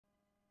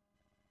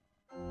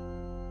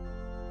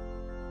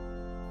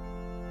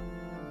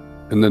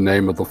In the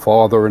name of the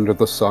Father, and of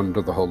the Son, and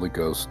of the Holy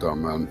Ghost.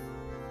 Amen.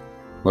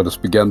 Let us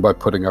begin by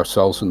putting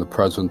ourselves in the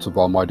presence of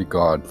Almighty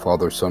God,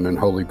 Father, Son, and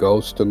Holy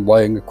Ghost, and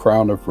laying a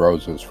crown of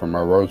roses from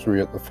our rosary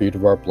at the feet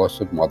of our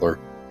Blessed Mother.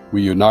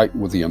 We unite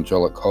with the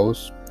angelic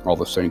hosts, all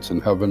the saints in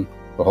heaven,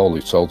 the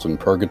holy souls in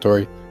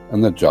purgatory,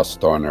 and the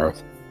just on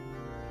earth.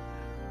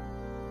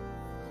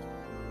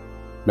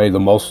 May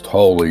the most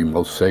holy,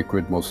 most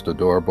sacred, most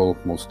adorable,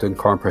 most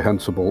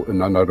incomprehensible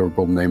and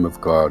unutterable name of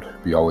God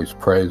be always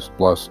praised,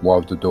 blessed,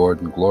 loved,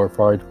 adored, and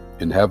glorified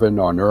in heaven,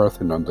 on earth,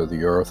 and under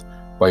the earth,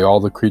 by all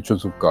the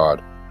creatures of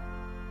God,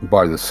 and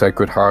by the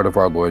Sacred Heart of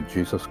our Lord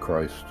Jesus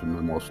Christ, in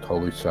the most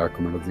holy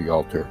sacrament of the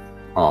altar.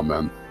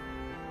 Amen.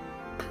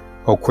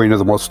 O Queen of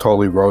the Most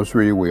Holy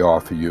Rosary, we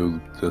offer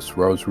you this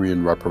rosary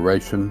in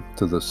reparation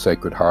to the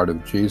Sacred Heart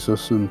of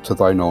Jesus and to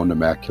thine own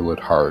Immaculate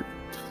Heart.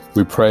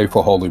 We pray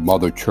for Holy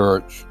Mother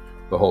Church,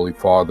 the Holy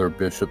Father,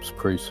 bishops,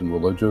 priests, and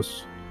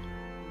religious.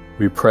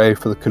 We pray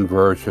for the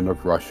conversion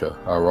of Russia,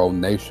 our own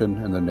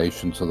nation, and the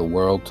nations of the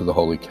world to the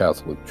Holy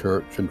Catholic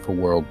Church, and for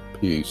world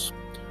peace.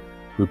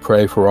 We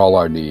pray for all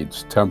our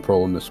needs,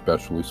 temporal and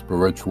especially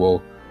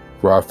spiritual,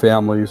 for our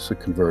families, the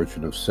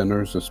conversion of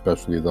sinners,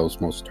 especially those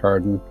most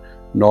hardened,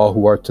 and all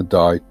who are to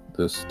die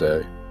this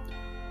day.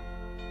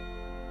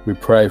 We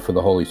pray for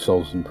the holy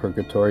souls in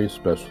purgatory,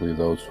 especially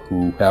those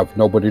who have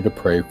nobody to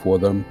pray for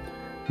them.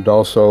 And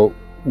also,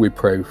 we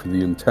pray for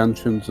the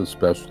intentions,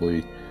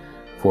 especially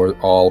for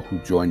all who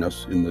join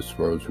us in this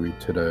rosary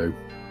today.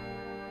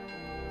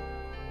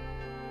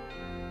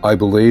 I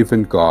believe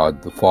in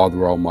God, the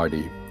Father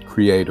Almighty,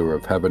 creator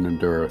of heaven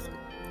and earth,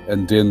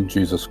 and in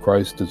Jesus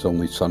Christ, his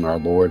only Son, our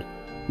Lord,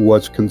 who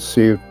was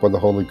conceived by the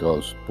Holy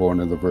Ghost,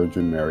 born of the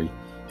Virgin Mary,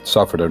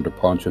 suffered under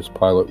Pontius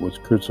Pilate, was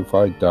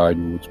crucified, died,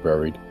 and was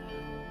buried.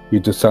 He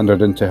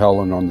descended into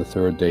hell, and on the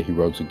third day he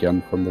rose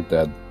again from the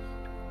dead.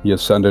 He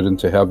ascended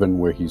into heaven,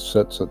 where he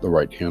sits at the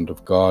right hand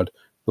of God,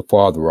 the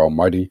Father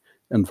Almighty,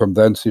 and from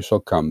thence he shall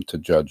come to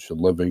judge the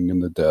living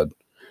and the dead.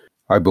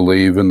 I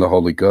believe in the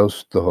Holy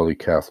Ghost, the Holy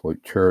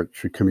Catholic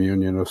Church, the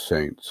communion of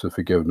saints, the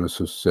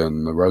forgiveness of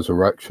sin, the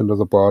resurrection of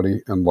the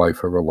body, and life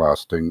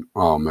everlasting.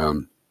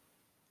 Amen.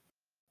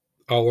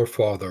 Our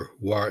Father,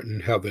 who art in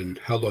heaven,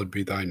 hallowed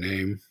be thy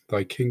name.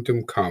 Thy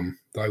kingdom come,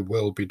 thy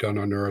will be done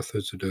on earth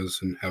as it is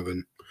in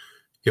heaven.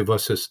 Give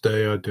us this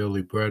day our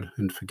daily bread,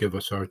 and forgive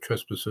us our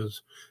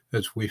trespasses,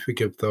 as we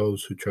forgive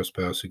those who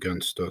trespass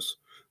against us.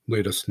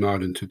 Lead us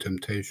not into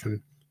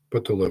temptation,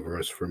 but deliver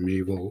us from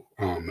evil.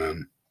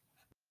 Amen.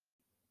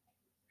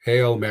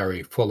 Hail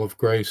Mary, full of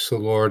grace, the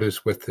Lord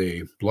is with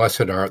thee.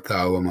 Blessed art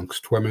thou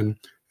amongst women,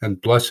 and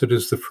blessed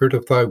is the fruit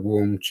of thy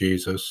womb,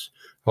 Jesus.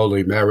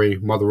 Holy Mary,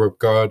 Mother of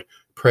God,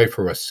 pray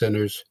for us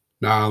sinners,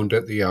 now and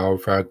at the hour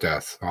of our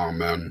death.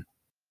 Amen.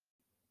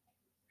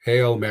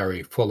 Hail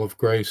Mary, full of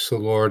grace, the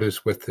Lord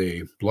is with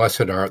thee.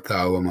 Blessed art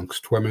thou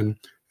amongst women,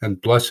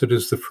 and blessed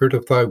is the fruit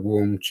of thy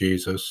womb,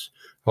 Jesus.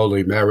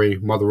 Holy Mary,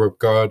 Mother of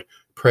God,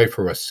 pray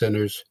for us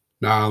sinners,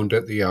 now and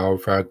at the hour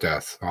of our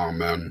death.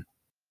 Amen.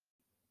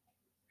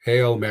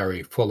 Hail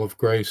Mary, full of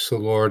grace, the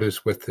Lord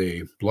is with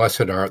thee.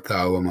 Blessed art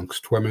thou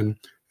amongst women,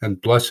 and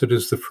blessed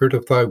is the fruit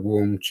of thy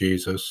womb,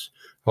 Jesus.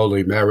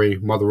 Holy Mary,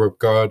 Mother of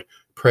God,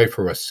 pray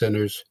for us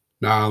sinners,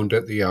 now and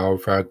at the hour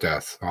of our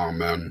death.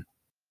 Amen.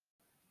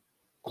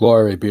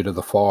 Glory be to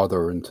the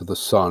Father, and to the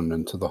Son,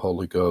 and to the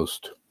Holy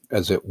Ghost,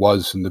 as it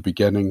was in the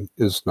beginning,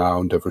 is now,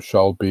 and ever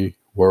shall be,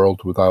 world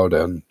without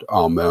end.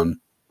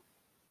 Amen.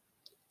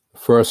 The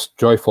first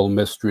joyful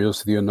mystery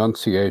is the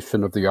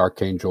Annunciation of the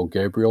Archangel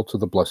Gabriel to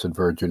the Blessed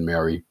Virgin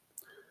Mary.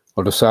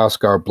 Let us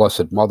ask our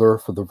Blessed Mother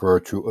for the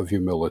virtue of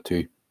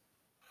humility.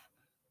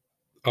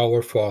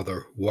 Our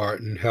Father, who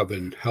art in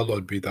heaven,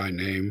 hallowed be thy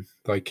name.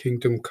 Thy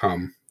kingdom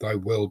come, thy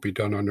will be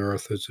done on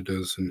earth as it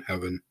is in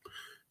heaven.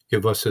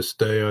 Give us this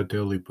day our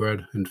daily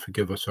bread, and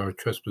forgive us our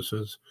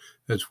trespasses,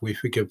 as we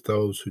forgive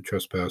those who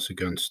trespass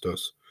against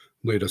us.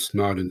 Lead us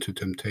not into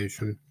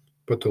temptation,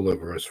 but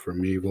deliver us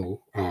from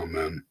evil.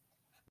 Amen.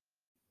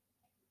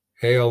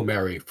 Hail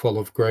Mary, full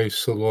of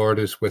grace, the Lord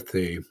is with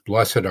thee.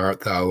 Blessed art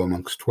thou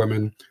amongst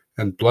women,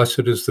 and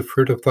blessed is the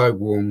fruit of thy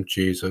womb,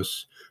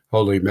 Jesus.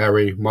 Holy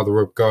Mary, Mother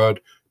of God,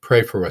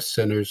 pray for us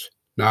sinners,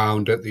 now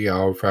and at the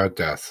hour of our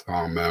death.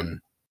 Amen.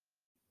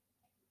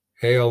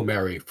 Hail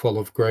Mary, full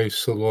of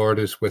grace, the Lord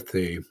is with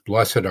thee.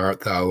 Blessed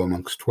art thou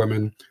amongst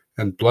women,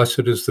 and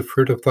blessed is the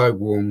fruit of thy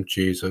womb,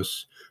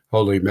 Jesus.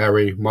 Holy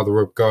Mary, Mother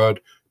of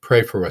God,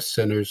 pray for us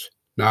sinners,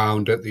 now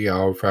and at the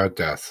hour of our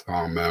death.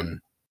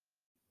 Amen.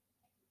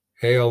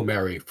 Hail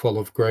Mary, full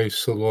of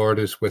grace, the Lord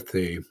is with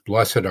thee.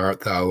 Blessed art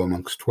thou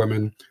amongst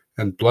women,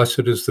 and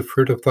blessed is the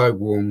fruit of thy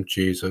womb,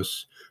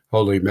 Jesus.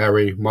 Holy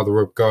Mary, Mother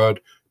of God,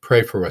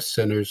 pray for us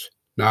sinners,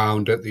 now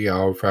and at the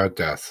hour of our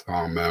death.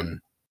 Amen.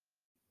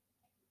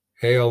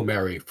 Hail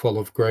Mary, full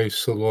of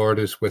grace, the Lord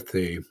is with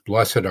thee.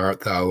 Blessed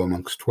art thou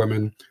amongst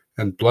women,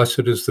 and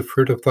blessed is the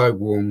fruit of thy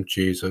womb,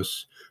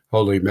 Jesus.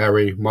 Holy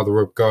Mary, Mother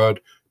of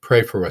God,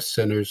 pray for us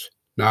sinners,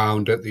 now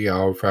and at the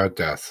hour of our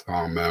death.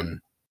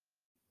 Amen.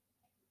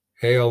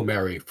 Hail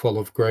Mary, full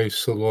of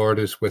grace, the Lord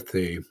is with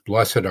thee.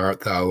 Blessed art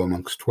thou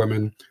amongst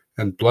women,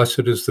 and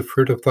blessed is the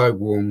fruit of thy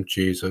womb,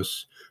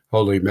 Jesus.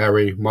 Holy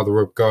Mary, Mother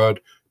of God,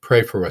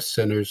 pray for us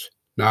sinners,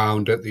 now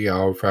and at the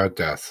hour of our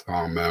death.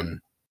 Amen.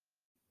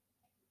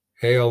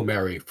 Hail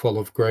Mary, full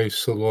of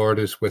grace, the Lord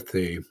is with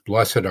thee.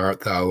 Blessed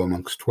art thou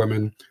amongst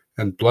women,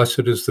 and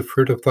blessed is the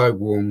fruit of thy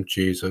womb,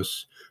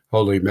 Jesus.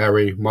 Holy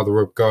Mary, Mother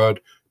of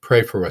God,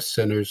 pray for us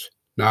sinners,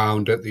 now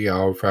and at the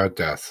hour of our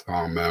death.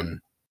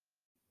 Amen.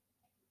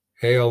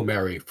 Hail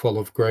Mary, full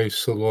of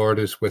grace, the Lord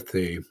is with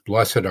thee.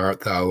 Blessed art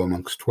thou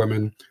amongst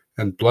women,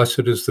 and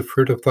blessed is the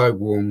fruit of thy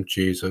womb,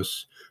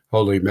 Jesus.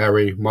 Holy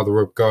Mary, Mother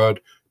of God,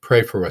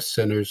 pray for us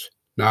sinners,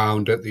 now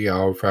and at the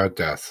hour of our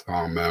death.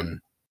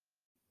 Amen.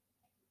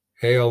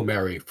 Hail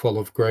Mary, full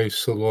of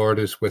grace, the Lord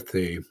is with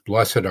thee.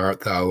 Blessed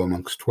art thou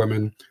amongst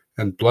women,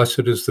 and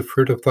blessed is the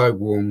fruit of thy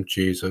womb,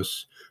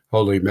 Jesus.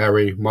 Holy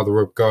Mary, Mother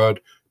of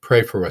God,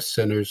 pray for us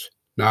sinners,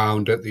 now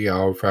and at the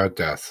hour of our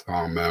death.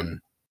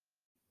 Amen.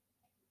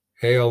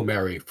 Hail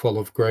Mary, full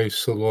of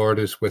grace, the Lord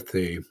is with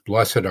thee.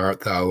 Blessed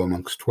art thou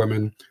amongst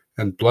women,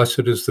 and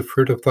blessed is the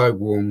fruit of thy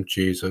womb,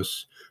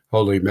 Jesus.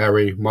 Holy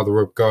Mary, Mother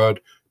of God,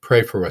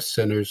 pray for us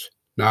sinners,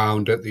 now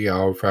and at the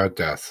hour of our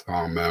death.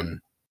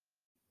 Amen.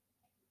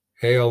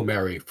 Hail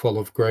Mary, full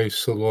of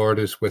grace, the Lord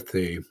is with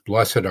thee.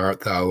 Blessed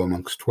art thou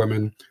amongst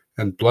women,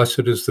 and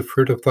blessed is the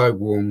fruit of thy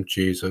womb,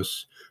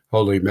 Jesus.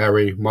 Holy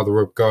Mary, Mother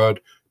of God,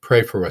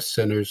 pray for us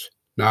sinners,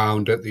 now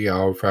and at the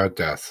hour of our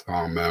death.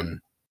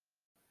 Amen.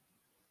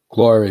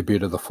 Glory be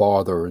to the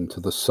Father, and to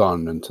the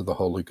Son, and to the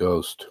Holy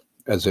Ghost,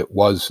 as it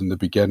was in the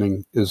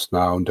beginning, is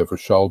now, and ever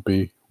shall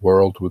be,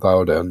 world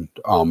without end.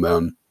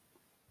 Amen.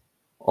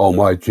 O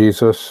my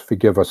Jesus,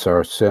 forgive us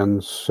our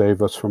sins,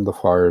 save us from the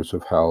fires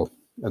of hell,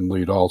 and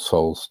lead all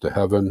souls to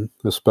heaven,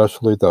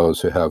 especially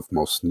those who have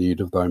most need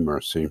of thy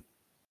mercy.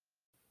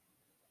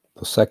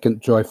 The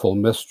second joyful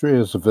mystery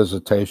is the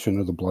visitation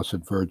of the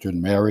Blessed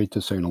Virgin Mary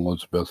to St.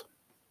 Elizabeth.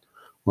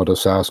 Let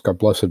us ask our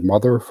Blessed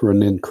Mother for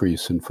an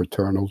increase in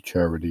fraternal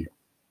charity.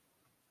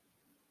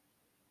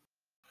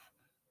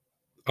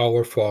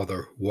 Our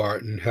Father, who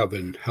art in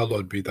heaven,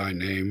 hallowed be thy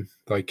name.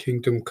 Thy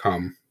kingdom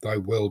come, thy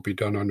will be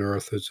done on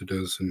earth as it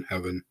is in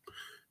heaven.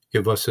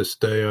 Give us this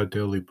day our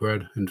daily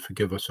bread, and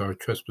forgive us our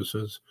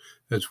trespasses,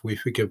 as we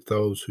forgive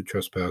those who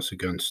trespass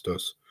against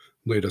us.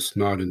 Lead us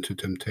not into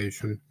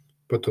temptation,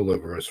 but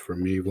deliver us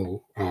from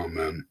evil.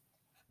 Amen.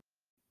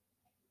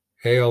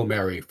 Hail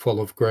Mary, full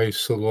of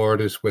grace, the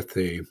Lord is with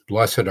thee.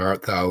 Blessed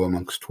art thou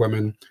amongst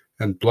women,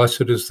 and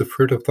blessed is the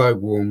fruit of thy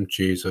womb,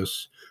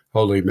 Jesus.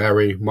 Holy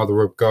Mary,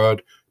 Mother of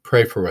God,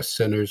 pray for us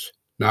sinners,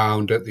 now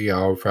and at the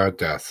hour of our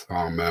death.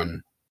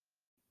 Amen.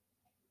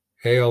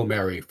 Hail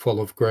Mary,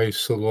 full of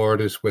grace, the Lord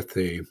is with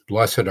thee.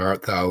 Blessed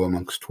art thou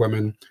amongst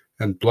women,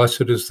 and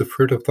blessed is the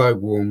fruit of thy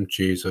womb,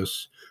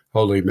 Jesus.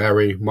 Holy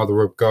Mary,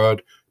 Mother of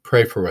God,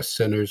 pray for us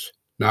sinners,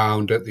 now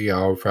and at the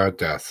hour of our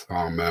death.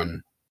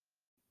 Amen.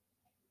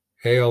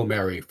 Hail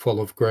Mary, full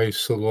of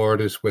grace, the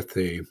Lord is with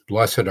thee.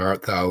 Blessed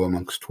art thou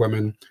amongst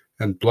women,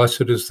 and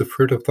blessed is the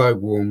fruit of thy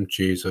womb,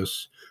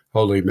 Jesus.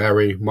 Holy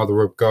Mary,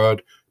 Mother of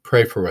God,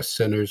 pray for us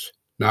sinners,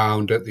 now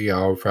and at the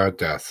hour of our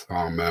death.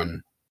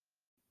 Amen.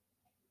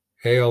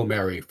 Hail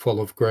Mary,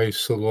 full of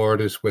grace, the Lord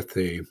is with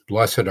thee.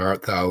 Blessed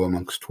art thou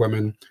amongst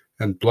women,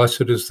 and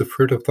blessed is the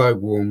fruit of thy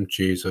womb,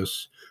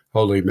 Jesus.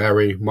 Holy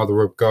Mary,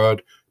 Mother of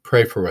God,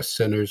 pray for us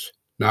sinners,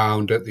 now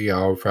and at the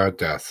hour of our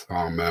death.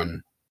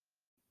 Amen.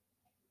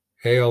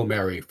 Hail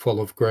Mary, full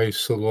of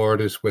grace, the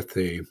Lord is with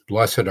thee.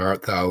 Blessed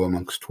art thou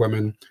amongst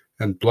women,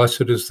 and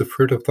blessed is the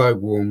fruit of thy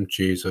womb,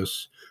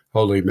 Jesus.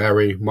 Holy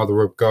Mary,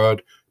 Mother of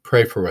God,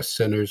 pray for us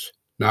sinners,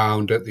 now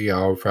and at the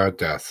hour of our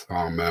death.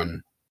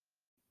 Amen.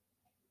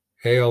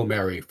 Hail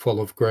Mary, full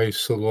of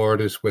grace, the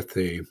Lord is with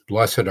thee.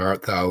 Blessed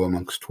art thou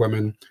amongst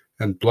women,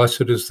 and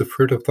blessed is the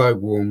fruit of thy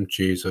womb,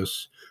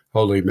 Jesus.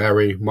 Holy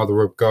Mary,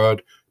 Mother of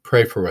God,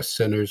 pray for us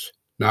sinners,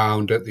 now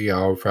and at the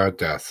hour of our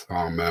death.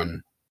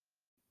 Amen.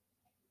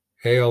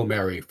 Hail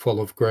Mary, full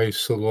of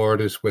grace, the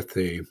Lord is with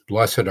thee.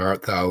 Blessed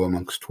art thou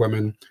amongst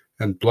women,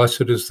 and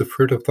blessed is the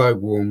fruit of thy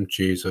womb,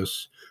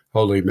 Jesus.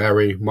 Holy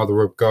Mary,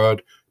 Mother of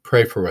God,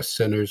 pray for us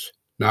sinners,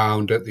 now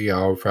and at the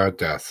hour of our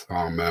death.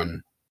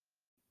 Amen.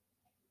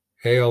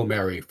 Hail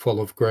Mary, full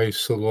of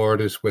grace, the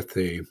Lord is with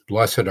thee.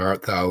 Blessed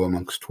art thou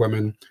amongst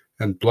women,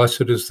 and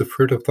blessed is the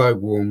fruit of thy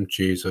womb,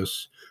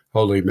 Jesus.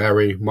 Holy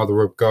Mary,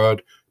 Mother of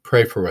God,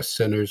 pray for us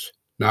sinners,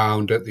 now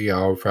and at the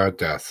hour of our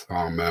death.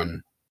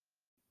 Amen.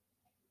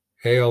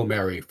 Hail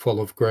Mary, full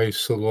of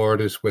grace, the Lord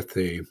is with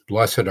thee.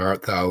 Blessed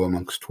art thou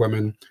amongst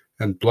women,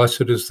 and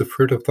blessed is the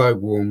fruit of thy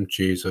womb,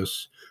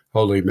 Jesus.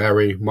 Holy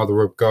Mary,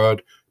 Mother of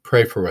God,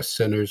 pray for us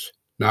sinners,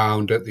 now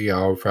and at the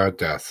hour of our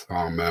death.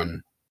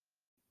 Amen.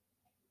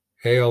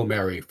 Hail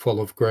Mary, full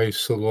of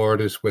grace, the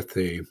Lord is with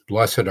thee.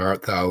 Blessed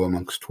art thou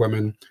amongst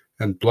women,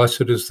 and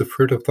blessed is the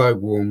fruit of thy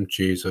womb,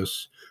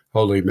 Jesus.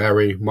 Holy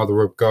Mary,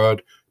 Mother of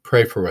God,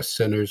 pray for us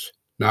sinners,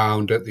 now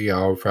and at the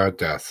hour of our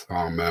death.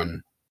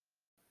 Amen.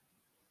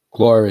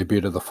 Glory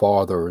be to the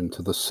Father, and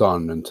to the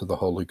Son, and to the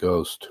Holy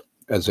Ghost,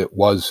 as it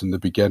was in the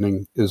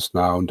beginning, is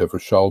now, and ever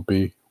shall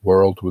be,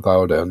 world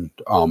without end.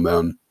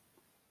 Amen.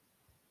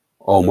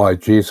 O my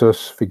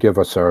Jesus, forgive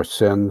us our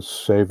sins,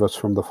 save us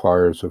from the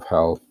fires of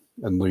hell,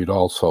 and lead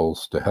all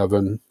souls to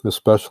heaven,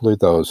 especially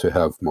those who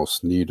have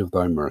most need of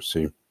thy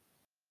mercy.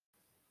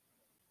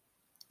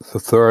 The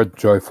third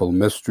joyful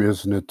mystery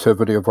is the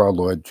Nativity of our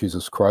Lord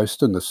Jesus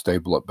Christ in the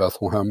stable at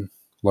Bethlehem.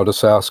 Let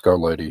us ask Our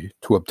Lady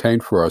to obtain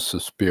for us the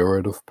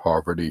spirit of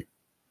poverty.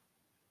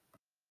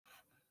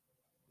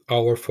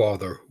 Our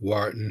Father, who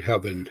art in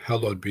heaven,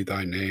 hallowed be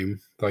thy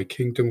name. Thy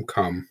kingdom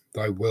come,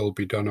 thy will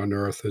be done on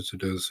earth as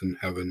it is in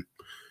heaven.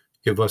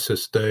 Give us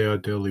this day our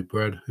daily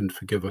bread, and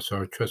forgive us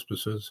our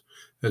trespasses,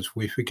 as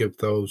we forgive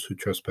those who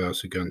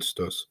trespass against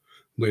us.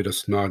 Lead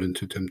us not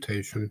into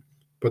temptation,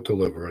 but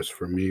deliver us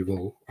from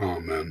evil.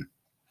 Amen.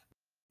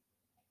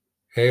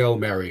 Hail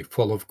Mary,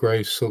 full of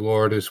grace, the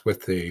Lord is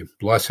with thee.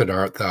 Blessed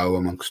art thou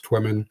amongst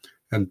women,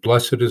 and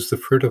blessed is the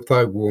fruit of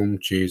thy womb,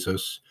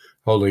 Jesus.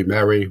 Holy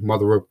Mary,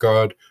 Mother of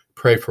God,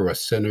 pray for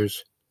us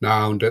sinners,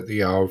 now and at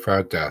the hour of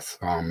our death.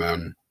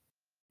 Amen.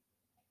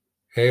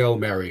 Hail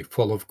Mary,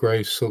 full of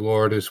grace, the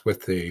Lord is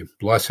with thee.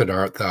 Blessed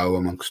art thou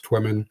amongst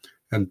women,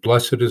 and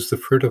blessed is the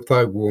fruit of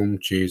thy womb,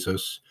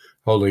 Jesus.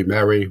 Holy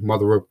Mary,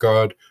 Mother of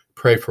God,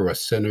 pray for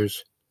us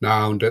sinners,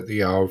 now and at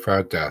the hour of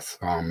our death.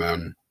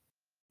 Amen.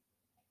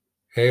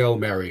 Hail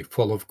Mary,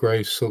 full of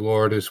grace, the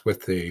Lord is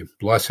with thee.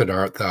 Blessed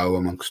art thou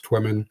amongst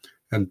women,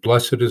 and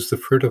blessed is the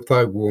fruit of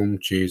thy womb,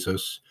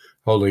 Jesus.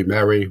 Holy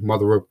Mary,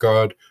 Mother of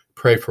God,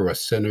 pray for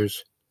us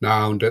sinners,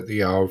 now and at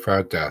the hour of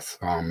our death.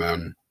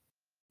 Amen.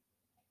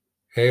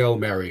 Hail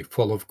Mary,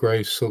 full of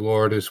grace, the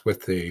Lord is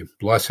with thee.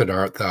 Blessed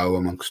art thou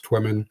amongst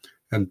women,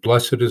 and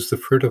blessed is the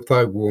fruit of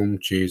thy womb,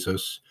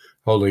 Jesus.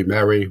 Holy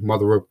Mary,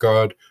 Mother of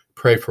God,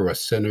 pray for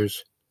us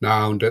sinners,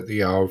 now and at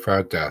the hour of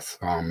our death.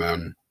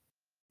 Amen.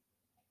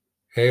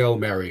 Hail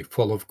Mary,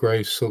 full of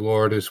grace, the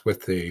Lord is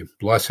with thee.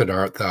 Blessed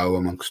art thou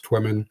amongst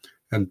women,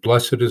 and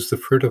blessed is the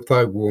fruit of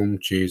thy womb,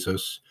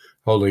 Jesus.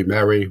 Holy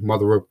Mary,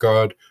 Mother of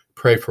God,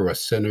 pray for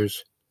us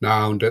sinners,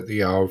 now and at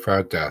the hour of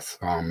our death.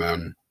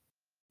 Amen.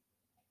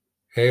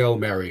 Hail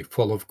Mary,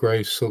 full of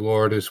grace, the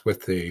Lord is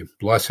with thee.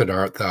 Blessed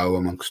art thou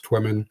amongst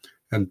women,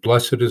 and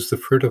blessed is the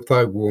fruit of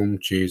thy womb,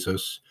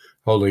 Jesus.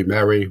 Holy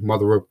Mary,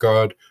 Mother of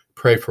God,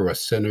 pray for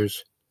us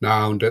sinners,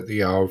 now and at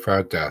the hour of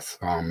our death.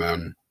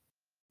 Amen.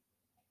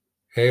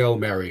 Hail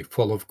Mary,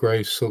 full of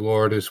grace, the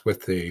Lord is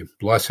with thee.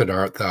 Blessed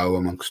art thou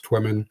amongst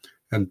women,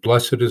 and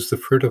blessed is the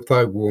fruit of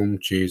thy womb,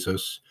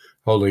 Jesus.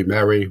 Holy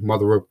Mary,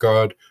 Mother of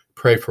God,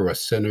 pray for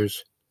us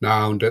sinners,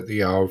 now and at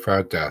the hour of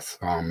our death.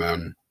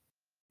 Amen.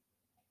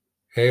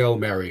 Hail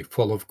Mary,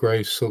 full of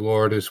grace, the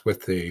Lord is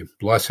with thee.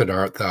 Blessed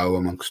art thou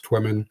amongst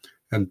women,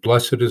 and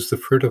blessed is the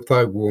fruit of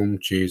thy womb,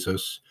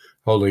 Jesus.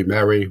 Holy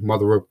Mary,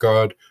 Mother of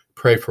God,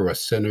 pray for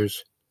us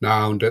sinners,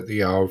 now and at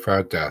the hour of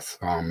our death.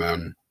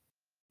 Amen.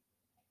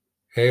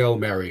 Hail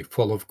Mary,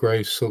 full of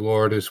grace, the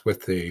Lord is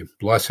with thee.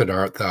 Blessed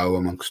art thou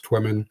amongst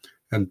women,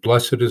 and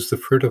blessed is the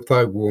fruit of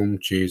thy womb,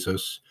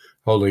 Jesus.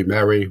 Holy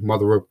Mary,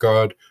 Mother of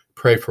God,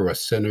 pray for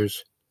us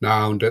sinners,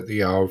 now and at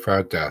the hour of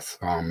our death.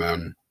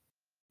 Amen.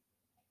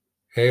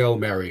 Hail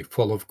Mary,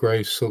 full of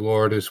grace, the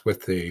Lord is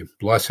with thee.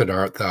 Blessed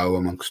art thou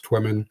amongst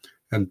women,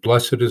 and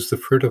blessed is the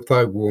fruit of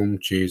thy womb,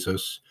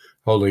 Jesus.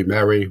 Holy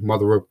Mary,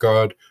 Mother of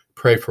God,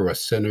 pray for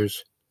us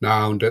sinners,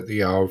 now and at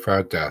the hour of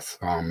our death.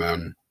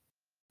 Amen.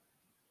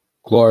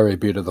 Glory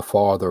be to the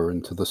Father,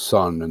 and to the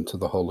Son, and to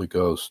the Holy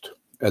Ghost,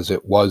 as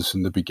it was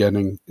in the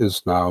beginning,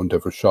 is now, and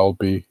ever shall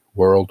be,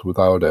 world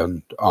without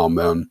end.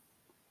 Amen.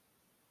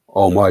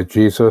 O my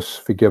Jesus,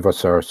 forgive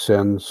us our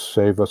sins,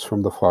 save us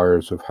from the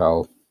fires of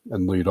hell,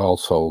 and lead all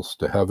souls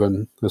to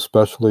heaven,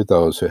 especially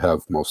those who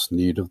have most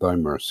need of thy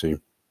mercy.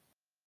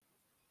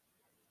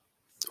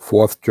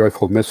 Fourth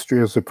joyful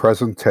mystery is the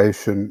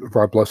presentation of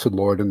our blessed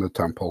Lord in the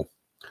temple.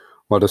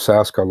 Let us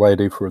ask Our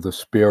Lady for the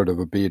spirit of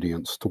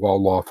obedience to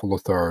all lawful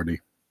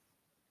authority.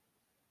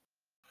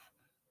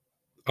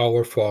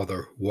 Our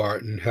Father, who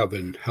art in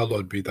heaven,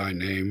 hallowed be thy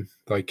name.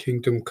 Thy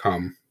kingdom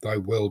come, thy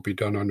will be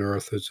done on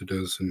earth as it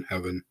is in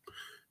heaven.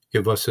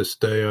 Give us this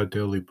day our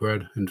daily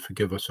bread, and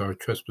forgive us our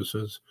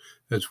trespasses,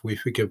 as we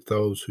forgive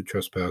those who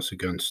trespass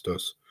against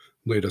us.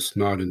 Lead us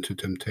not into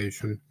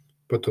temptation,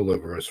 but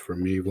deliver us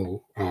from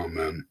evil.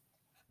 Amen.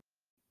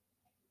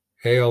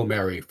 Hail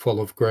Mary, full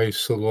of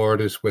grace, the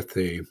Lord is with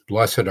thee.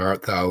 Blessed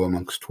art thou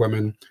amongst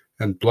women,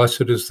 and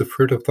blessed is the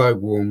fruit of thy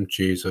womb,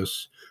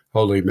 Jesus.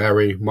 Holy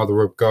Mary,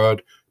 Mother of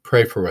God,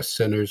 pray for us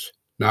sinners,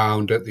 now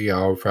and at the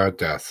hour of our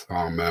death.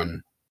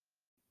 Amen.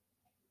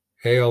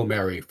 Hail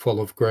Mary, full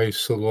of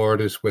grace, the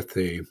Lord is with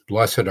thee.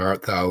 Blessed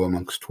art thou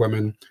amongst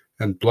women,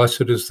 and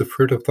blessed is the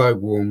fruit of thy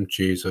womb,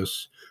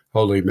 Jesus.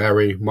 Holy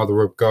Mary,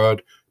 Mother of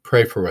God,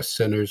 pray for us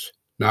sinners,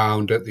 now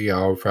and at the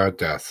hour of our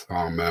death.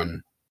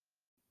 Amen.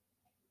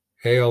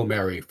 Hail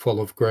Mary, full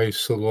of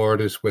grace, the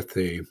Lord is with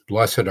thee.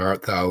 Blessed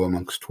art thou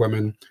amongst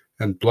women,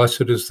 and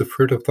blessed is the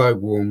fruit of thy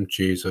womb,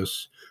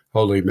 Jesus.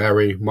 Holy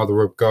Mary,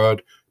 Mother of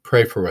God,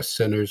 pray for us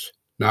sinners,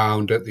 now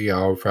and at the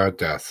hour of our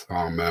death.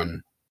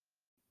 Amen.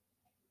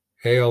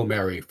 Hail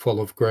Mary, full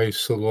of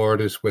grace, the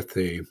Lord is with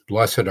thee.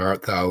 Blessed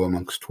art thou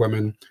amongst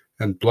women,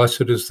 and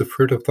blessed is the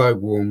fruit of thy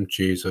womb,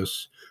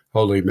 Jesus.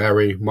 Holy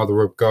Mary,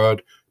 Mother of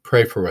God,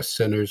 pray for us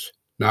sinners,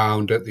 now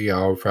and at the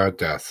hour of our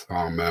death.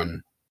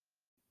 Amen.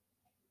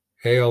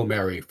 Hail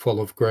Mary, full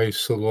of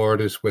grace, the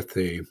Lord is with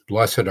thee.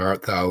 Blessed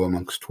art thou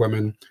amongst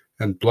women,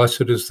 and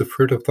blessed is the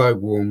fruit of thy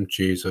womb,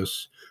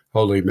 Jesus.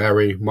 Holy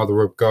Mary,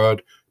 Mother of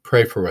God,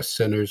 pray for us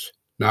sinners,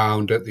 now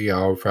and at the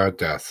hour of our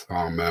death.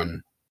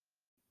 Amen.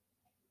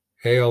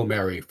 Hail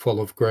Mary, full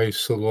of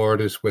grace, the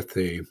Lord is with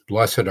thee.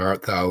 Blessed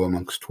art thou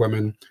amongst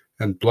women,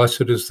 and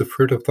blessed is the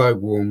fruit of thy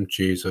womb,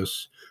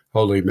 Jesus.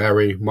 Holy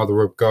Mary,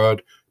 Mother of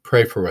God,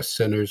 pray for us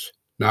sinners,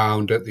 now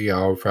and at the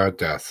hour of our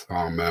death.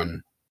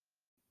 Amen.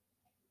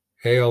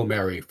 Hail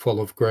Mary, full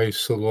of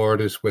grace, the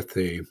Lord is with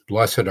thee.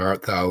 Blessed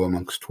art thou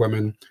amongst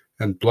women,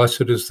 and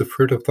blessed is the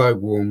fruit of thy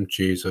womb,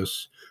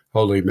 Jesus.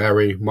 Holy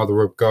Mary,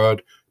 Mother of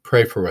God,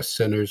 pray for us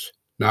sinners,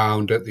 now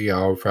and at the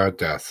hour of our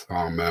death.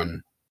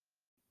 Amen.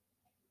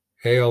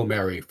 Hail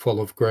Mary,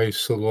 full of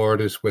grace, the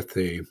Lord is with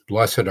thee.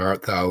 Blessed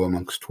art thou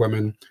amongst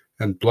women,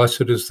 and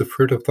blessed is the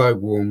fruit of thy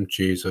womb,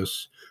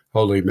 Jesus.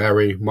 Holy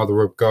Mary,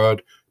 Mother of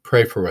God,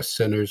 pray for us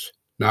sinners,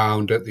 now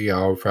and at the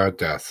hour of our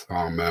death.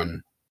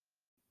 Amen.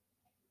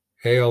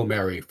 Hail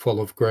Mary, full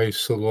of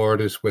grace, the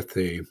Lord is with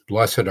thee.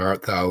 Blessed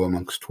art thou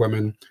amongst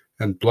women,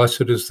 and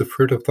blessed is the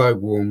fruit of thy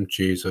womb,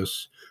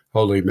 Jesus.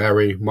 Holy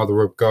Mary,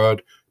 Mother of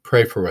God,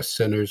 pray for us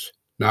sinners,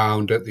 now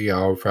and at the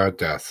hour of our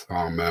death.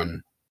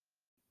 Amen.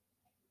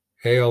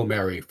 Hail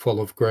Mary,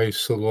 full of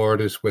grace, the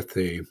Lord is with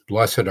thee.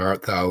 Blessed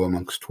art thou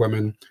amongst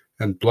women,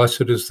 and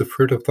blessed is the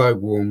fruit of thy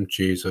womb,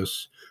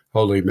 Jesus.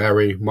 Holy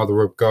Mary,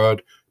 Mother of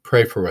God,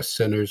 pray for us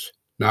sinners,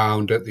 now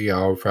and at the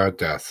hour of our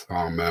death.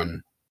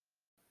 Amen.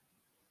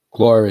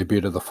 Glory be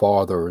to the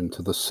Father, and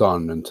to the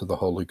Son, and to the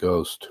Holy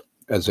Ghost,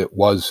 as it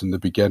was in the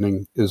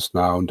beginning, is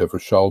now, and ever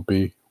shall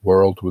be,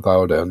 world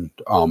without end.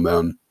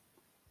 Amen.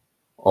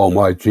 O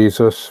my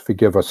Jesus,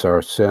 forgive us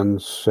our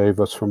sins, save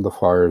us from the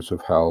fires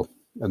of hell,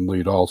 and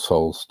lead all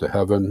souls to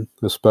heaven,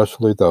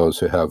 especially those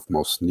who have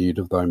most need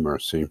of thy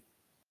mercy.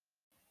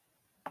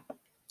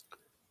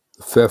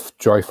 The fifth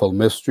joyful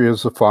mystery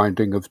is the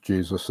finding of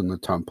Jesus in the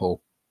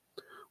temple.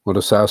 Let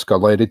us ask Our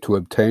Lady to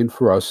obtain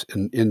for us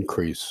an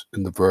increase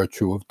in the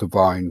virtue of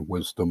divine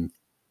wisdom.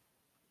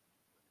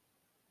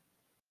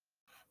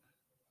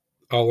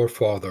 Our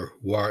Father,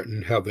 who art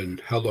in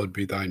heaven, hallowed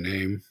be thy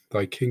name.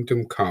 Thy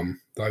kingdom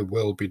come, thy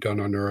will be done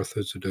on earth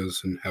as it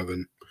is in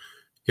heaven.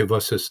 Give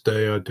us this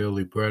day our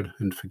daily bread,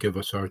 and forgive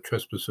us our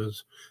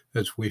trespasses,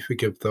 as we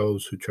forgive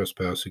those who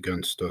trespass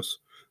against us.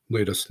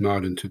 Lead us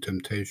not into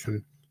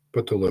temptation,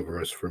 but deliver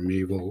us from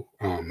evil.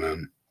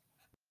 Amen.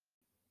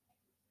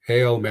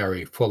 Hail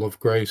Mary, full of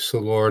grace, the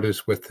Lord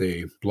is with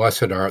thee.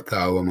 Blessed art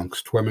thou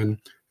amongst women,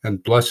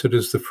 and blessed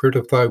is the fruit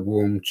of thy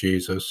womb,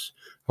 Jesus.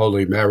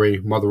 Holy Mary,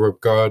 Mother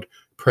of God,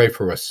 pray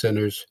for us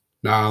sinners,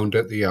 now and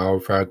at the hour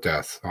of our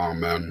death.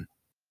 Amen.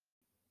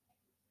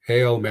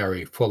 Hail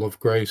Mary, full of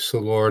grace, the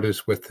Lord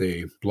is with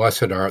thee.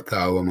 Blessed art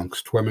thou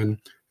amongst women,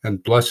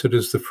 and blessed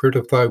is the fruit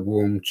of thy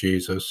womb,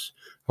 Jesus.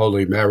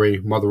 Holy Mary,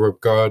 Mother of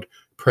God,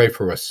 pray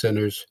for us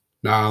sinners,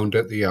 now and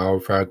at the hour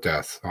of our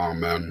death.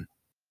 Amen.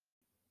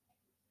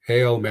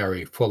 Hail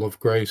Mary, full of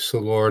grace, the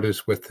Lord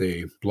is with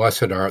thee.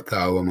 Blessed art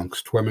thou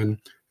amongst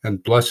women,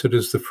 and blessed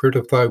is the fruit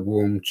of thy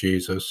womb,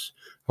 Jesus.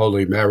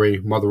 Holy Mary,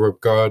 Mother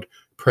of God,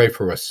 pray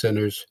for us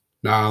sinners,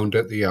 now and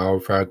at the hour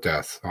of our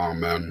death.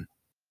 Amen.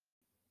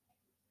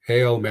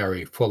 Hail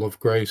Mary, full of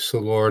grace, the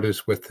Lord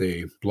is with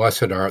thee.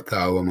 Blessed art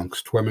thou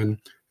amongst women,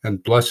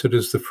 and blessed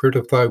is the fruit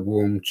of thy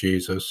womb,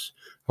 Jesus.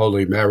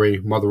 Holy Mary,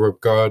 Mother of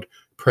God,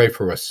 pray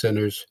for us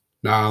sinners,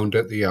 now and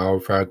at the hour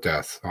of our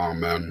death.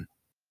 Amen.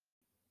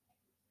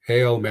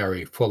 Hail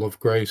Mary, full of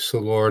grace, the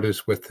Lord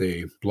is with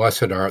thee.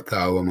 Blessed art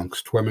thou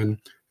amongst women,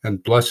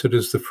 and blessed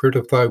is the fruit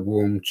of thy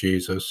womb,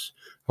 Jesus.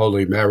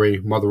 Holy Mary,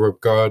 Mother of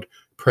God,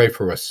 pray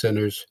for us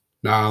sinners,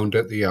 now and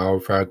at the hour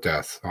of our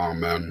death.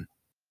 Amen.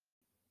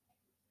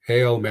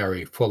 Hail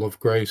Mary, full of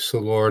grace, the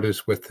Lord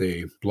is with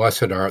thee.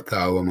 Blessed art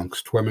thou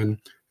amongst women,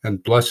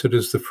 and blessed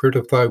is the fruit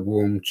of thy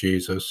womb,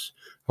 Jesus.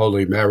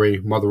 Holy Mary,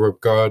 Mother of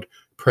God,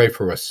 pray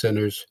for us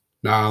sinners,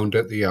 now and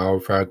at the hour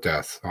of our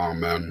death.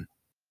 Amen.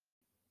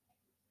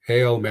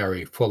 Hail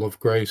Mary, full of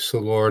grace, the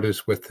Lord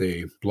is with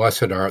thee.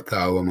 Blessed art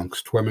thou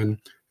amongst women,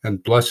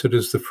 and blessed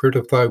is the fruit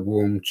of thy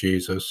womb,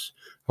 Jesus.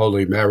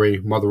 Holy Mary,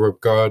 Mother of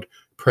God,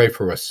 pray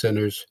for us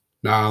sinners,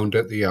 now and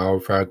at the hour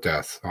of our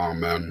death.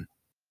 Amen.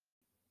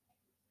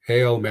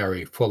 Hail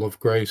Mary, full of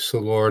grace, the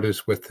Lord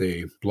is with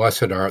thee.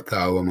 Blessed art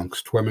thou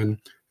amongst women,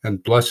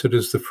 and blessed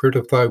is the fruit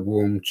of thy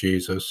womb,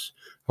 Jesus.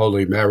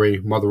 Holy Mary,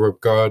 Mother of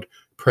God,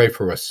 pray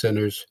for us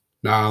sinners,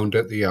 now and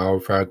at the hour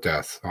of our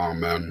death.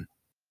 Amen.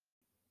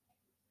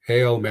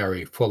 Hail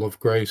Mary, full of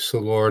grace, the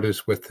Lord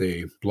is with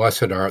thee.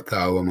 Blessed art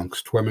thou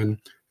amongst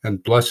women,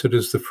 and blessed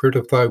is the fruit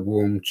of thy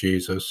womb,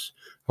 Jesus.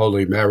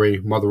 Holy Mary,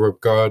 Mother of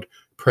God,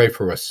 pray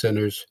for us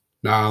sinners,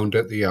 now and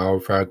at the hour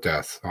of our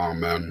death.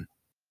 Amen.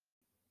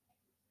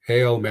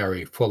 Hail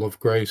Mary, full of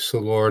grace, the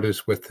Lord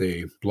is with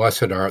thee.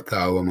 Blessed art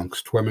thou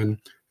amongst women,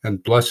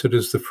 and blessed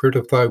is the fruit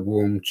of thy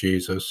womb,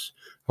 Jesus.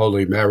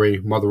 Holy Mary,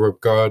 Mother of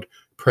God,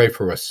 pray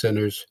for us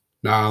sinners,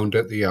 now and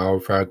at the hour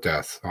of our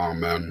death.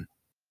 Amen.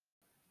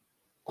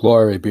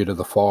 Glory be to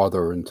the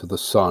Father, and to the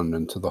Son,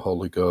 and to the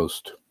Holy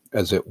Ghost,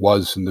 as it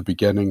was in the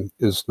beginning,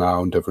 is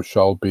now, and ever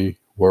shall be,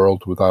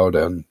 world without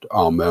end.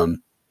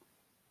 Amen.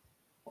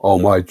 O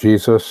my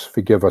Jesus,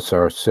 forgive us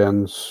our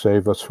sins,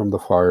 save us from the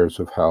fires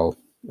of hell,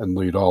 and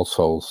lead all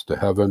souls to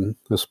heaven,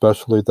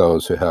 especially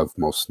those who have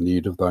most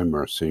need of thy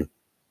mercy.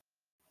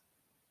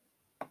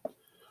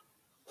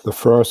 The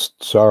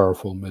first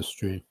sorrowful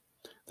mystery,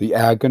 the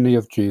agony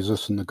of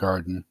Jesus in the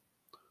garden.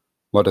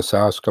 Let us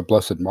ask our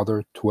Blessed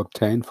Mother to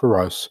obtain for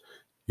us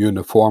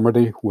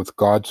uniformity with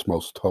God's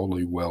most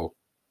holy will.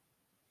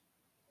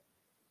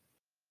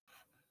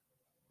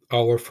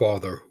 Our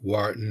Father, who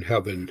art in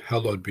heaven,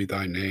 hallowed be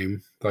thy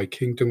name. Thy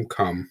kingdom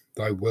come,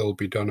 thy will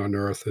be done on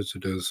earth as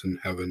it is in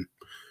heaven.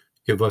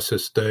 Give us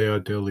this day our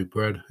daily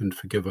bread, and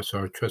forgive us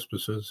our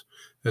trespasses,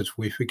 as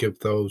we forgive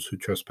those who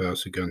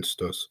trespass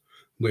against us.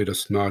 Lead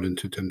us not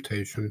into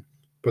temptation,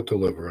 but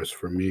deliver us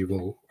from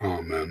evil.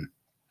 Amen.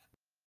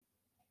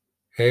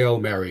 Hail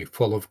Mary,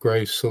 full of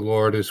grace, the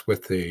Lord is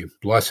with thee.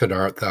 Blessed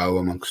art thou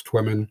amongst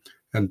women,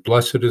 and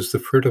blessed is the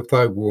fruit of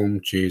thy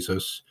womb,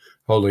 Jesus.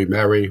 Holy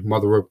Mary,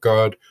 Mother of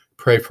God,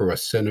 pray for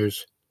us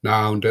sinners,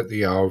 now and at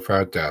the hour of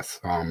our death.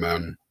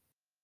 Amen.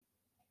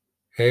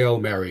 Hail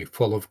Mary,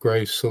 full of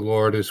grace, the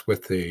Lord is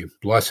with thee.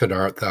 Blessed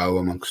art thou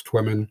amongst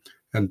women,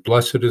 and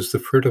blessed is the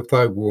fruit of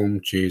thy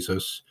womb,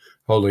 Jesus.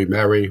 Holy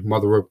Mary,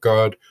 Mother of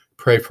God,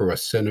 pray for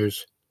us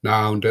sinners,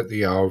 now and at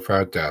the hour of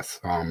our death.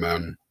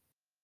 Amen.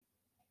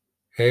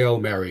 Hail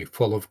Mary,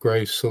 full of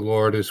grace, the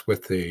Lord is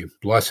with thee.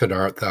 Blessed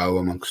art thou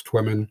amongst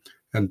women,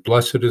 and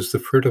blessed is the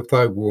fruit of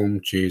thy womb,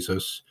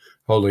 Jesus.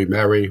 Holy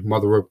Mary,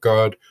 Mother of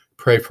God,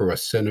 pray for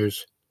us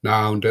sinners,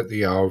 now and at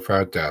the hour of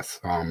our death.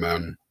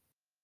 Amen.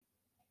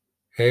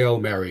 Hail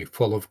Mary,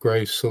 full of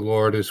grace, the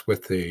Lord is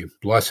with thee.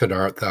 Blessed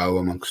art thou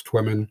amongst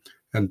women,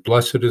 and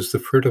blessed is the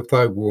fruit of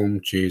thy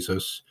womb,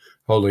 Jesus.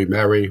 Holy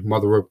Mary,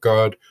 Mother of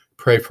God,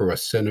 pray for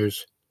us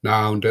sinners,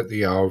 now and at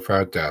the hour of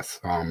our death.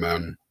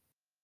 Amen.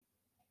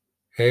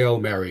 Hail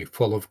Mary,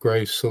 full of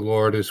grace, the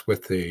Lord is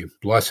with thee.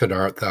 Blessed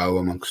art thou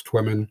amongst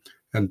women,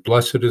 and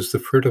blessed is the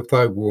fruit of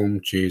thy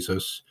womb,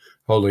 Jesus.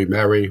 Holy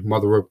Mary,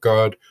 Mother of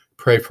God,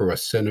 pray for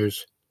us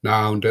sinners,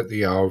 now and at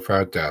the hour of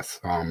our death.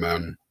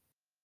 Amen.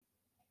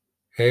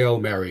 Hail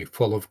Mary,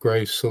 full of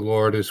grace, the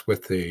Lord is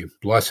with thee.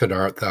 Blessed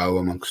art thou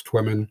amongst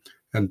women,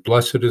 and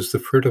blessed is the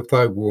fruit of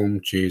thy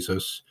womb,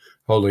 Jesus.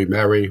 Holy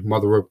Mary,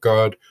 Mother of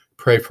God,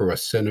 pray for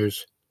us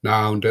sinners,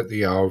 now and at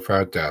the hour of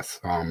our death.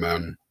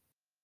 Amen.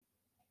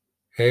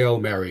 Hail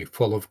Mary,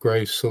 full of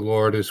grace, the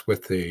Lord is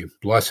with thee.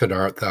 Blessed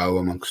art thou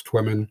amongst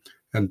women,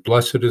 and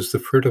blessed is the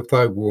fruit of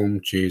thy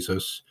womb,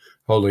 Jesus.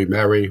 Holy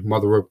Mary,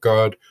 Mother of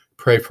God,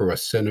 pray for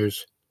us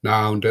sinners,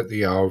 now and at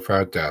the hour of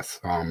our death.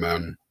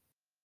 Amen.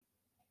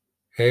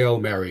 Hail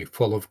Mary,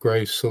 full of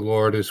grace, the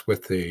Lord is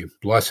with thee.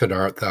 Blessed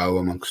art thou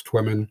amongst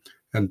women,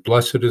 and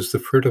blessed is the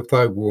fruit of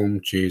thy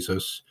womb,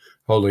 Jesus.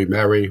 Holy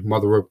Mary,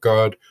 Mother of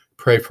God,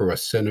 pray for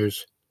us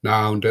sinners,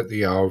 now and at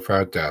the hour of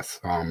our death.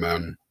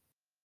 Amen.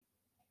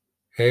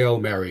 Hail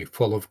Mary,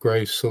 full of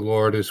grace, the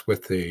Lord is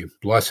with thee.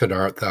 Blessed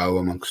art thou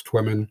amongst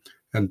women,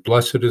 and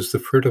blessed is the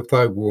fruit of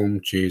thy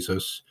womb,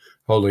 Jesus.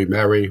 Holy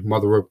Mary,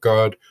 Mother of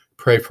God,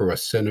 pray for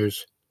us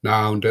sinners,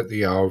 now and at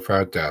the hour of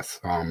our death.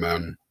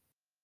 Amen.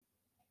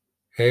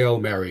 Hail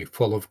Mary,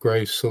 full of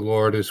grace, the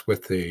Lord is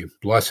with thee.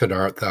 Blessed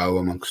art thou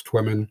amongst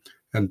women,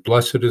 and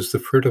blessed is the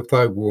fruit of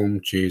thy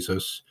womb,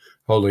 Jesus.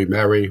 Holy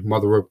Mary,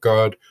 Mother of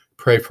God,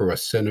 pray for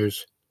us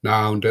sinners,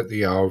 now and at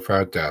the hour of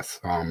our death.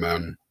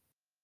 Amen.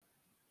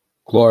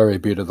 Glory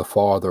be to the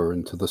Father,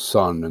 and to the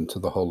Son, and to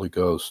the Holy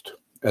Ghost,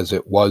 as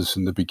it was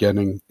in the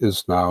beginning,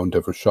 is now, and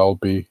ever shall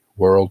be,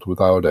 world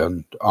without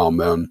end.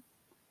 Amen.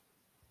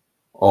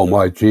 O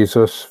my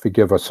Jesus,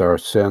 forgive us our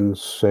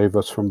sins, save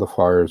us from the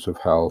fires of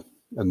hell,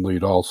 and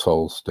lead all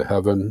souls to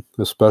heaven,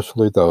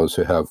 especially those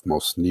who have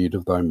most need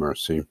of thy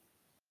mercy.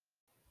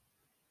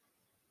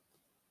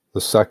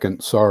 The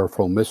second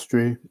sorrowful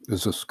mystery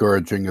is the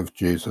scourging of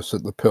Jesus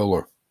at the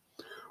pillar.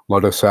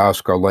 Let us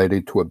ask Our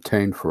Lady to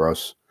obtain for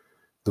us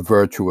the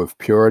virtue of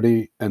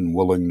purity and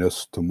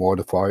willingness to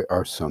mortify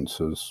our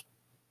senses.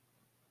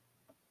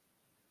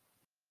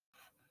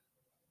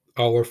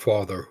 Our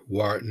Father,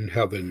 who art in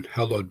heaven,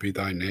 hallowed be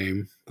thy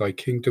name. Thy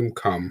kingdom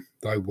come,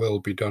 thy will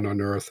be done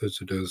on earth as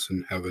it is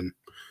in heaven.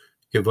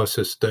 Give us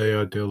this day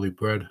our daily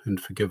bread,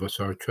 and forgive us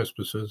our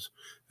trespasses,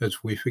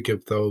 as we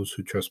forgive those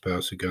who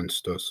trespass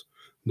against us.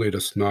 Lead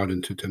us not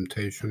into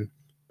temptation,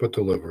 but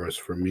deliver us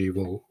from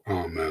evil.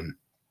 Amen.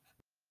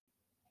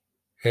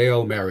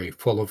 Hail Mary,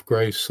 full of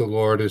grace, the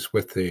Lord is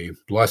with thee.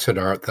 Blessed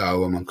art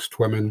thou amongst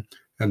women,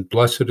 and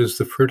blessed is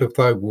the fruit of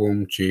thy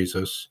womb,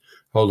 Jesus.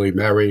 Holy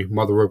Mary,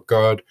 Mother of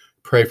God,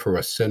 pray for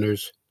us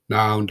sinners,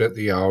 now and at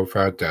the hour of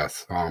our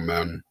death.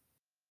 Amen.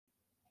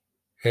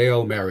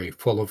 Hail Mary,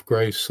 full of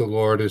grace, the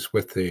Lord is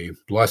with thee.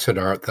 Blessed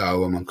art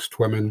thou amongst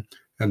women,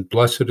 and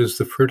blessed is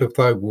the fruit of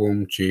thy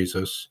womb,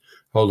 Jesus.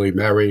 Holy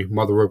Mary,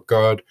 Mother of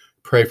God,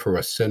 pray for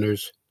us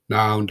sinners,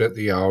 now and at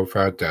the hour of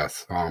our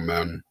death.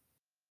 Amen.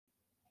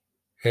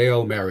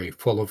 Hail Mary,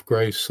 full of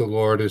grace, the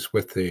Lord is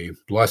with thee.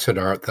 Blessed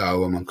art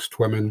thou amongst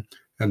women,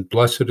 and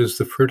blessed is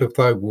the fruit of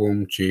thy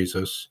womb,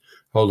 Jesus.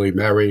 Holy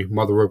Mary,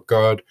 Mother of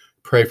God,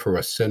 pray for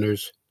us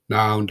sinners,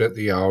 now and at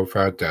the hour of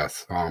our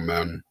death.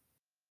 Amen.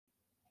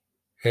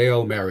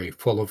 Hail Mary,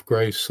 full of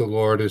grace, the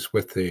Lord is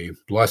with thee.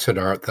 Blessed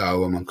art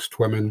thou amongst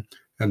women,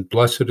 and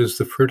blessed is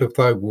the fruit of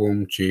thy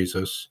womb,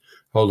 Jesus.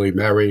 Holy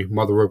Mary,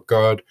 Mother of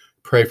God,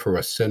 pray for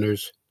us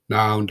sinners,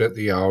 now and at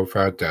the hour of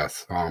our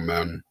death.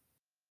 Amen.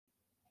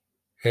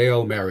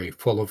 Hail Mary,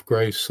 full of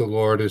grace, the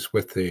Lord is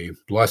with thee.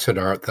 Blessed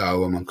art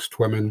thou amongst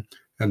women,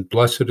 and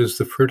blessed is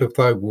the fruit of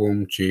thy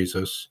womb,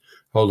 Jesus.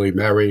 Holy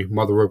Mary,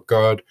 Mother of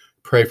God,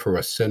 pray for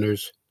us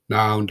sinners,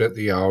 now and at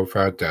the hour of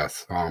our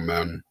death.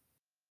 Amen.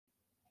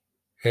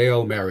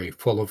 Hail Mary,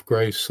 full of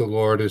grace, the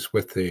Lord is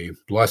with thee.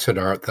 Blessed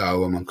art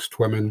thou amongst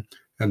women,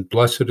 and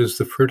blessed is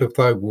the fruit of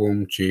thy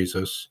womb,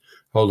 Jesus.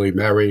 Holy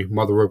Mary,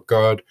 Mother of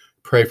God,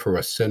 pray for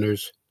us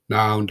sinners,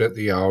 now and at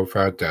the hour of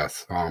our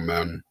death.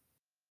 Amen.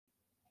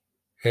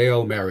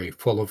 Hail Mary,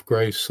 full of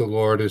grace, the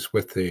Lord is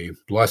with thee.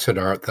 Blessed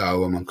art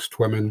thou amongst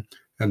women,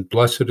 and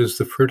blessed is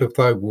the fruit of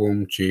thy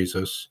womb,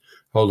 Jesus.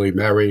 Holy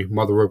Mary,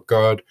 Mother of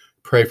God,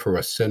 pray for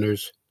us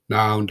sinners,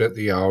 now and at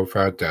the hour of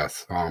our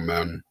death.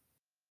 Amen.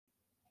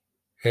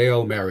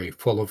 Hail Mary,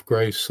 full of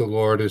grace, the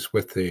Lord is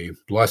with thee.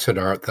 Blessed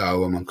art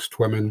thou amongst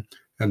women,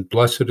 and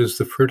blessed is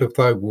the fruit of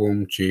thy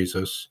womb,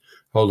 Jesus.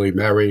 Holy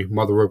Mary,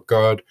 Mother of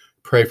God,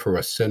 pray for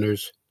us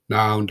sinners,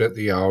 now and at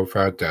the hour of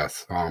our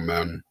death.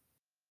 Amen.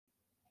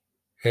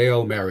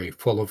 Hail Mary,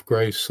 full of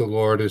grace, the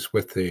Lord is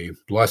with thee.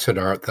 Blessed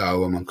art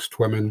thou amongst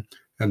women,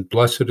 and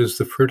blessed is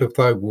the fruit of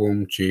thy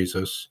womb,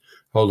 Jesus.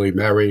 Holy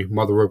Mary,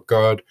 Mother of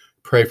God,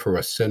 pray for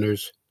us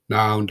sinners,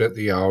 now and at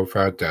the hour of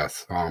our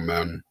death.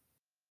 Amen.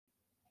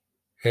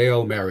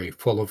 Hail Mary,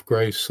 full of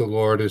grace, the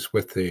Lord is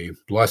with thee.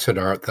 Blessed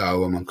art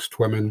thou amongst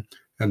women,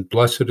 and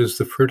blessed is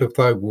the fruit of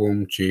thy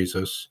womb,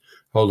 Jesus.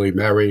 Holy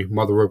Mary,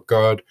 Mother of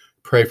God,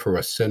 pray for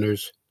us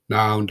sinners,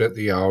 now and at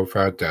the hour of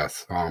our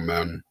death.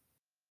 Amen.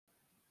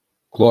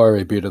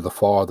 Glory be to the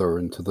Father,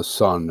 and to the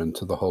Son, and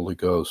to the Holy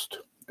Ghost,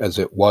 as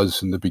it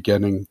was in the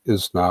beginning,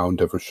 is now,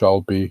 and ever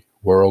shall be,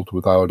 world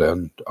without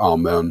end.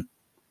 Amen.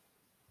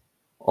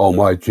 O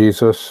my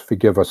Jesus,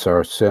 forgive us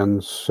our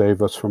sins,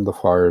 save us from the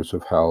fires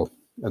of hell,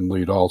 and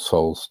lead all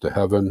souls to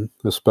heaven,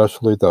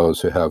 especially those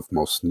who have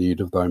most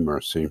need of thy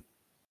mercy.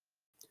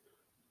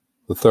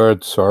 The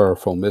third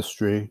sorrowful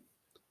mystery,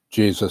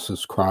 Jesus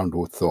is crowned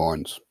with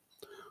thorns.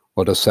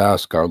 Let us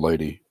ask Our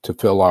Lady to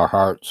fill our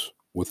hearts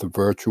with the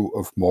virtue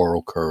of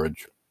moral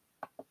courage.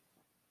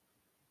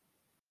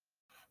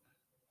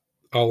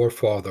 Our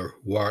Father,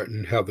 who art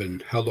in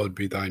heaven, hallowed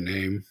be thy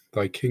name.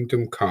 Thy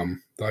kingdom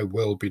come, thy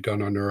will be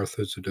done on earth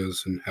as it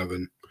is in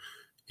heaven.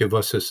 Give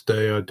us this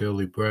day our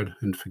daily bread,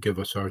 and forgive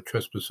us our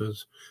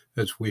trespasses,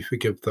 as we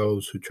forgive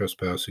those who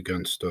trespass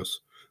against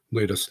us.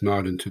 Lead us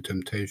not into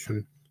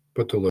temptation,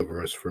 but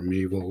deliver us from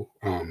evil.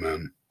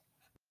 Amen.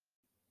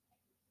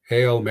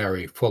 Hail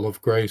Mary, full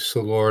of grace,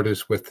 the Lord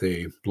is with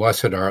thee.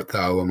 Blessed art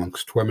thou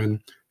amongst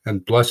women,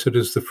 and blessed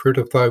is the fruit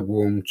of thy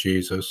womb,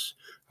 Jesus.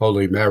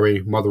 Holy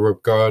Mary, Mother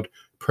of God,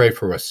 pray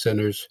for us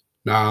sinners,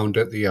 now and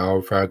at the hour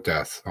of our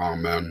death.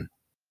 Amen.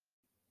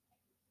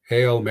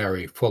 Hail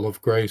Mary, full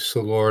of grace,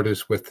 the Lord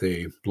is with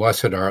thee.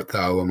 Blessed art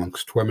thou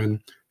amongst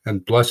women,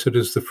 and blessed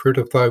is the fruit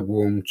of thy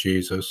womb,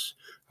 Jesus.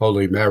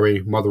 Holy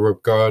Mary, Mother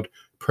of God,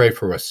 pray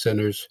for us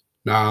sinners,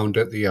 now and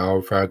at the hour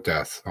of our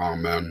death.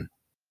 Amen.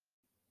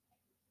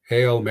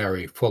 Hail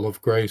Mary, full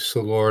of grace,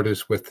 the Lord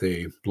is with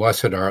thee.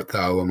 Blessed art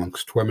thou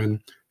amongst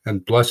women,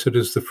 and blessed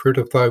is the fruit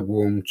of thy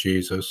womb,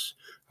 Jesus.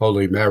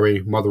 Holy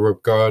Mary, Mother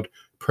of God,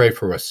 pray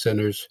for us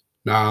sinners,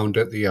 now and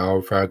at the hour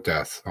of our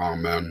death.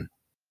 Amen.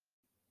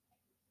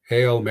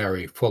 Hail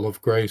Mary, full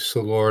of grace,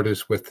 the Lord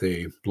is with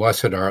thee.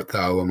 Blessed art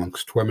thou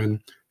amongst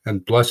women,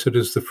 and blessed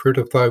is the fruit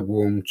of thy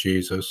womb,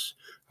 Jesus.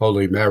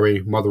 Holy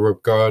Mary, Mother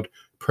of God,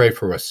 pray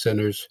for us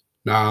sinners,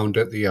 now and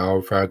at the hour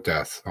of our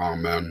death.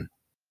 Amen.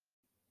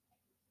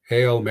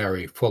 Hail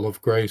Mary, full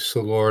of grace,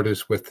 the Lord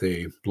is with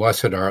thee.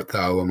 Blessed art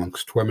thou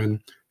amongst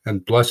women,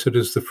 and blessed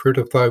is the fruit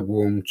of thy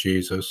womb,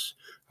 Jesus.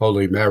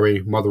 Holy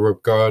Mary, Mother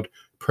of God,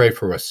 pray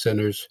for us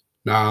sinners,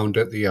 now and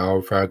at the hour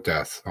of our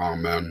death.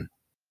 Amen.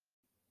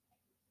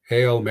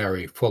 Hail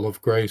Mary, full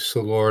of grace,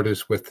 the Lord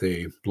is with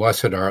thee.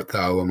 Blessed art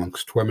thou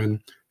amongst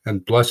women,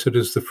 and blessed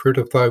is the fruit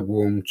of thy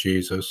womb,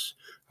 Jesus.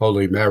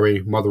 Holy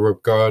Mary, Mother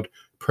of God,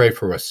 pray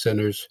for us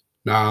sinners,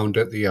 now and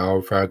at the hour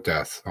of our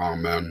death.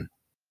 Amen.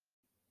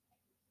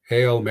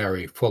 Hail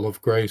Mary, full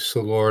of grace,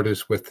 the Lord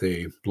is with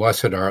thee.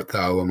 Blessed art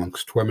thou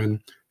amongst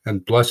women,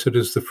 and blessed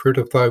is the fruit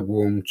of thy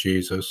womb,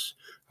 Jesus.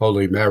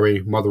 Holy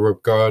Mary, Mother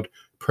of God,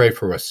 pray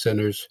for us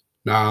sinners,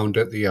 now and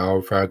at the hour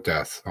of our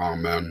death.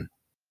 Amen.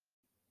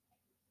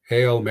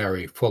 Hail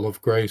Mary, full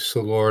of grace,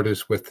 the Lord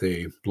is with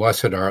thee.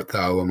 Blessed art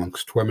thou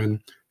amongst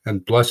women,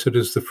 and blessed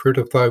is the fruit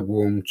of thy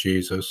womb,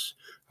 Jesus.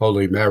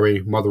 Holy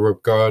Mary, Mother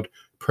of God,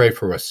 pray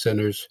for us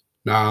sinners,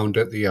 now and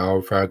at the hour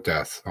of our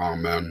death.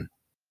 Amen.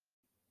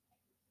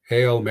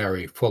 Hail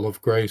Mary, full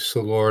of grace,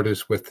 the Lord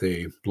is with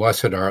thee.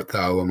 Blessed art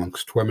thou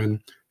amongst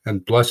women,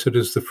 and blessed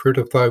is the fruit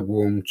of thy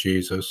womb,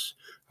 Jesus.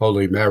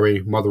 Holy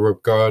Mary, Mother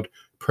of God,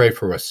 pray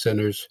for us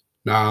sinners,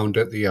 now and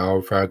at the hour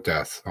of our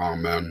death.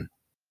 Amen.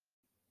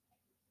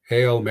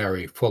 Hail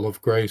Mary, full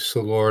of grace,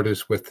 the Lord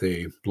is with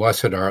thee.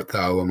 Blessed art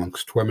thou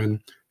amongst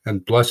women,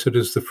 and blessed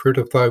is the fruit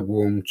of thy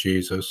womb,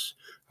 Jesus.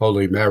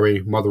 Holy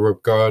Mary, Mother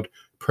of God,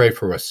 pray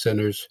for us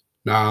sinners,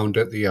 now and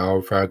at the hour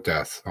of our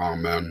death.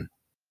 Amen.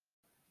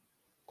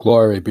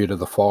 Glory be to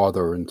the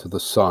Father, and to the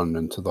Son,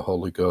 and to the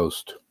Holy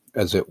Ghost,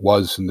 as it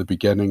was in the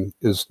beginning,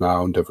 is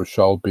now, and ever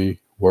shall be,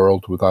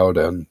 world without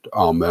end.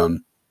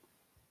 Amen.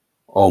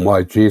 O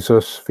my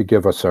Jesus,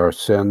 forgive us our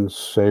sins,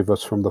 save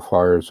us from the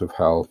fires of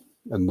hell,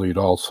 and lead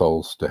all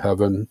souls to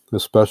heaven,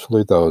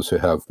 especially those who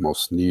have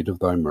most need of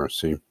thy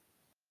mercy.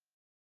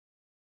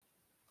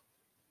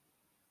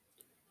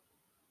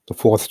 The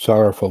fourth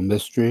sorrowful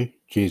mystery,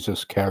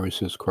 Jesus carries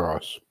his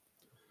cross.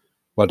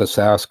 Let us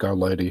ask Our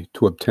Lady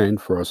to obtain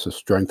for us the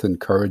strength and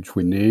courage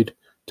we need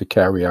to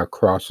carry our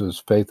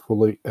crosses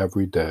faithfully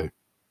every day.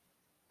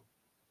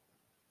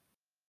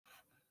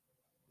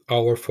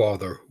 Our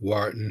Father, who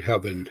art in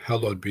heaven,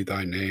 hallowed be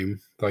thy name.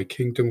 Thy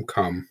kingdom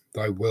come,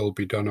 thy will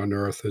be done on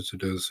earth as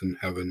it is in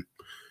heaven.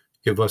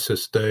 Give us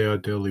this day our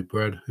daily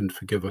bread, and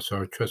forgive us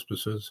our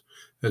trespasses,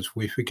 as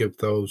we forgive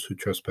those who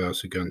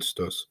trespass against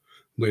us.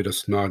 Lead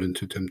us not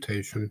into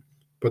temptation,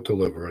 but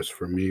deliver us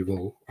from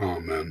evil.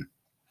 Amen.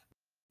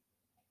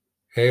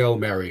 Hail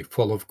Mary,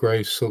 full of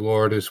grace, the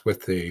Lord is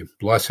with thee.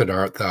 Blessed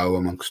art thou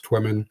amongst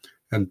women,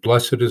 and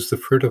blessed is the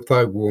fruit of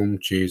thy womb,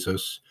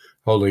 Jesus.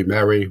 Holy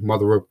Mary,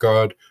 Mother of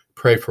God,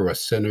 pray for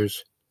us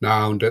sinners,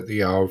 now and at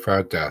the hour of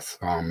our death.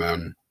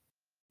 Amen.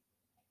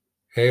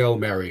 Hail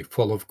Mary,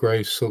 full of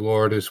grace, the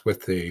Lord is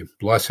with thee.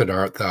 Blessed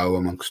art thou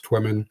amongst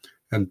women,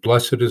 and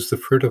blessed is the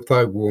fruit of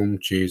thy womb,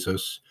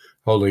 Jesus.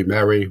 Holy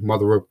Mary,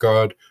 Mother of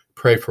God,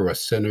 pray for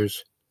us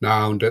sinners,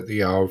 now and at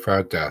the hour of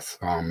our death.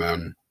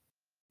 Amen.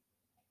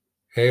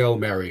 Hail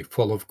Mary,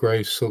 full of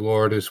grace, the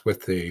Lord is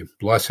with thee.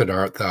 Blessed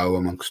art thou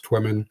amongst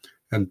women,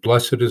 and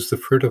blessed is the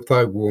fruit of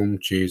thy womb,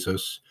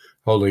 Jesus.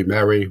 Holy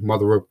Mary,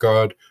 Mother of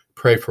God,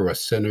 pray for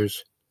us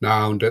sinners,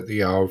 now and at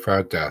the hour of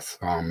our death.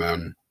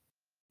 Amen.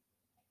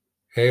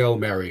 Hail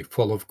Mary,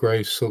 full of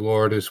grace, the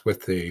Lord is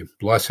with thee.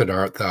 Blessed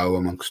art thou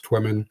amongst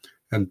women,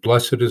 and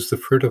blessed is the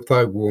fruit of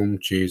thy womb,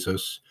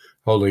 Jesus.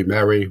 Holy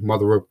Mary,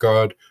 Mother of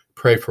God,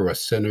 pray for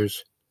us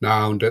sinners,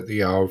 now and at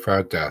the hour of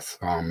our death.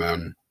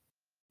 Amen.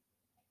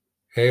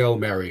 Hail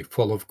Mary,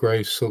 full of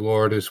grace, the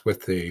Lord is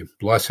with thee.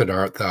 Blessed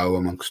art thou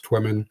amongst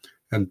women,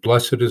 and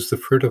blessed is the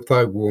fruit of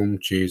thy womb,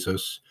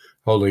 Jesus.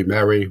 Holy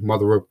Mary,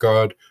 Mother of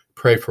God,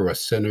 pray for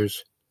us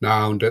sinners,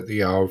 now and at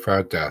the hour of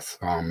our death.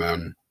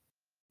 Amen.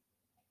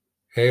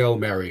 Hail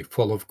Mary,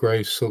 full of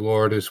grace, the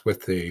Lord is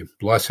with thee.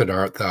 Blessed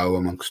art thou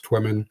amongst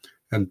women,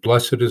 and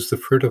blessed is the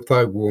fruit of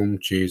thy womb,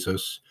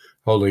 Jesus.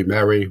 Holy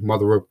Mary,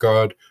 Mother of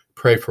God,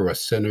 pray for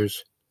us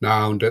sinners,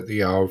 now and at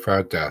the hour of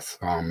our death.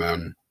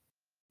 Amen.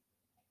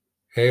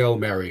 Hail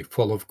Mary,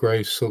 full of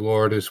grace, the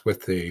Lord is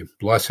with thee.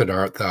 Blessed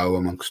art thou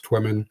amongst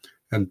women,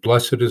 and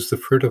blessed is the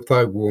fruit of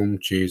thy womb,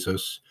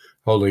 Jesus.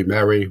 Holy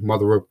Mary,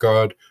 Mother of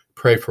God,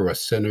 pray for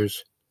us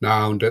sinners,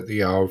 now and at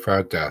the hour of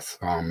our death.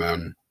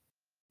 Amen.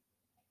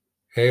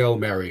 Hail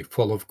Mary,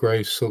 full of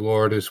grace, the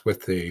Lord is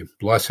with thee.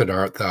 Blessed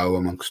art thou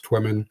amongst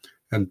women,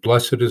 and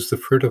blessed is the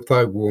fruit of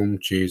thy womb,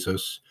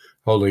 Jesus.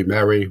 Holy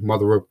Mary,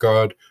 Mother of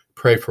God,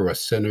 pray for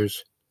us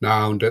sinners,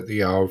 now and at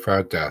the hour of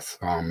our death.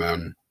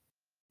 Amen.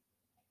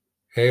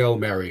 Hail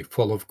Mary,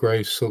 full of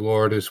grace, the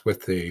Lord is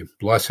with thee.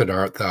 Blessed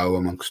art thou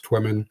amongst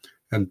women,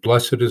 and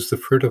blessed is the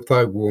fruit of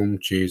thy womb,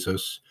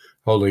 Jesus.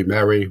 Holy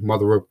Mary,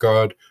 Mother of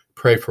God,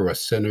 pray for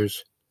us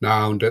sinners,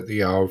 now and at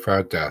the hour of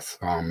our death.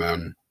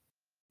 Amen.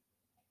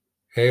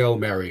 Hail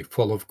Mary,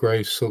 full of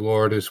grace, the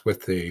Lord is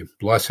with thee.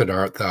 Blessed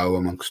art thou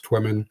amongst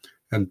women,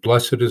 and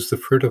blessed is the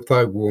fruit of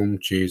thy womb,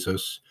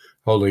 Jesus.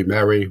 Holy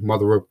Mary,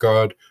 Mother of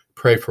God,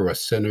 pray for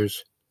us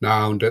sinners,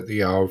 now and at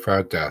the hour of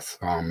our death.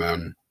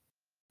 Amen.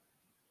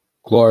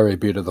 Glory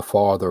be to the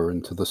Father,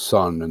 and to the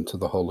Son, and to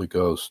the Holy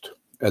Ghost,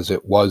 as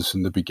it was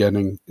in the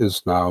beginning,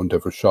 is now, and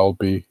ever shall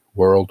be,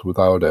 world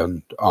without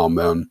end.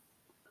 Amen.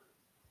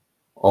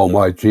 O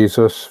my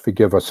Jesus,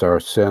 forgive us our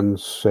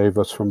sins, save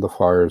us from the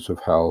fires of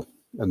hell,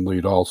 and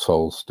lead all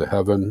souls to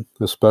heaven,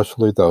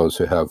 especially those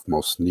who have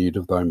most need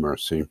of thy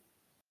mercy.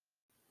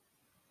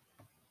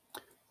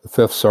 The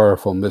fifth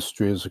sorrowful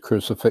mystery is the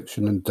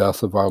crucifixion and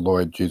death of our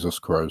Lord Jesus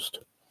Christ.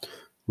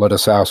 Let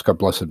us ask our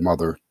Blessed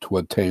Mother to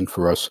obtain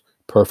for us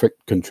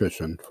perfect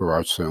contrition for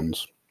our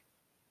sins.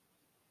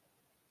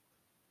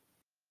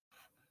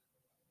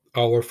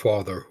 Our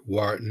Father, who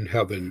art in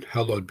heaven,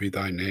 hallowed be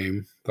thy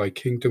name. Thy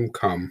kingdom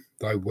come,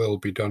 thy will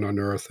be done on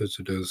earth as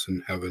it is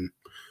in heaven.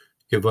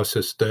 Give us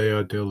this day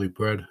our daily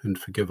bread, and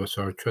forgive us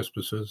our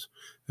trespasses,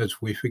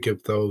 as we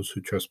forgive those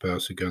who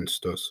trespass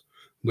against us.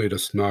 Lead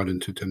us not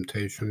into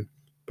temptation,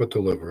 but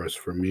deliver us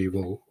from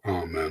evil.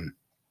 Amen.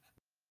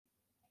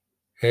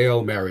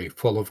 Hail Mary,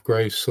 full of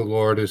grace, the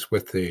Lord is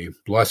with thee.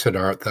 Blessed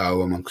art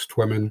thou amongst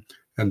women,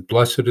 and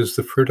blessed is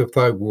the fruit of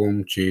thy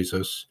womb,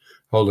 Jesus.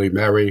 Holy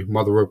Mary,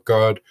 Mother of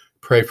God,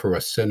 pray for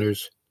us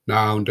sinners,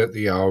 now and at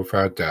the hour of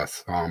our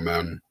death.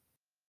 Amen.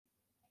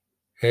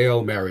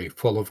 Hail Mary,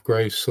 full of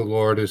grace, the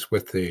Lord is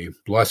with thee.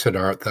 Blessed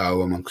art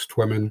thou amongst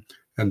women,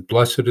 and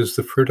blessed is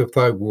the fruit of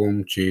thy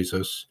womb,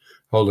 Jesus.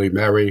 Holy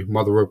Mary,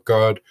 Mother of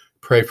God,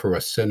 pray for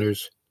us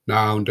sinners,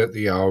 now and at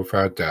the hour of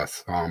our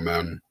death.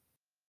 Amen.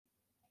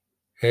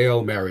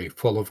 Hail Mary,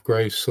 full of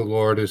grace, the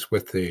Lord is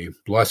with thee.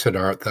 Blessed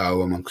art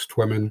thou amongst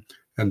women,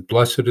 and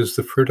blessed is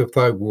the fruit of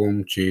thy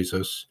womb,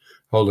 Jesus.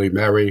 Holy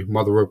Mary,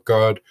 Mother of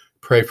God,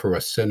 pray for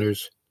us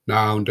sinners,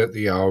 now and at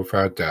the hour of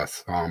our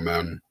death.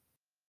 Amen.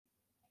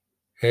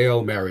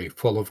 Hail Mary,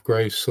 full of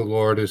grace, the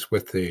Lord is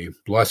with thee.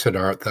 Blessed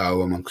art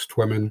thou amongst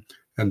women,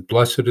 and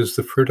blessed is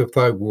the fruit of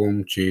thy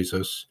womb,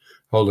 Jesus.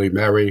 Holy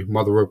Mary,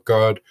 Mother of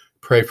God,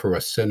 pray for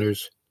us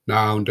sinners,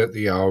 now and at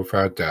the hour of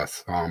our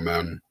death.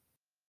 Amen.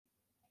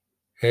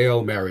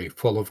 Hail Mary,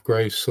 full of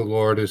grace, the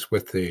Lord is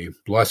with thee.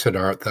 Blessed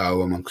art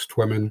thou amongst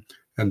women,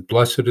 and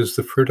blessed is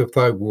the fruit of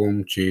thy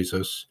womb,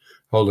 Jesus.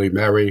 Holy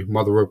Mary,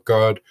 Mother of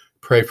God,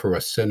 pray for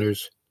us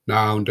sinners,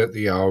 now and at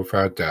the hour of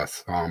our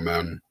death.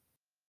 Amen.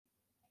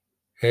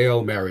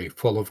 Hail Mary,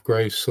 full of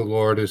grace, the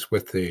Lord is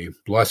with thee.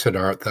 Blessed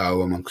art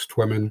thou amongst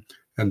women,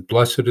 and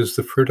blessed is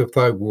the fruit of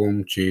thy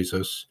womb,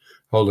 Jesus.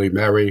 Holy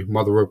Mary,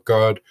 Mother of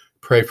God,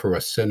 pray for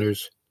us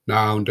sinners,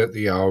 now and at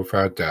the hour of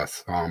our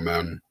death.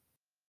 Amen.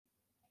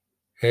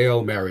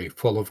 Hail Mary,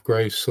 full of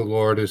grace, the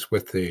Lord is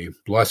with thee.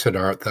 Blessed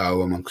art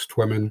thou amongst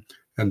women,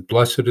 and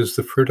blessed is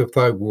the fruit of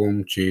thy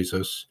womb,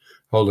 Jesus.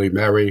 Holy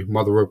Mary,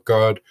 Mother of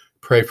God,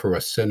 pray for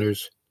us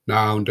sinners,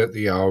 now and at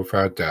the hour of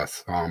our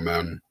death.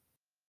 Amen.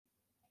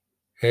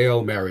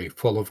 Hail Mary,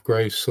 full of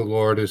grace, the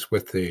Lord is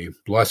with thee.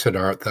 Blessed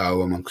art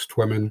thou amongst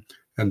women,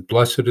 and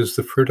blessed is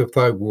the fruit of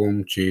thy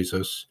womb,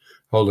 Jesus.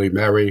 Holy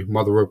Mary,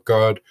 Mother of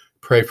God,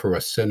 pray for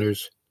us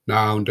sinners,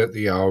 now and at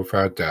the hour of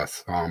our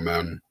death.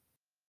 Amen.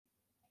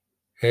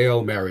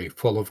 Hail Mary,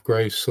 full of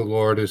grace, the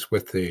Lord is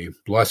with thee.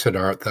 Blessed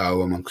art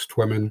thou amongst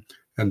women,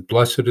 and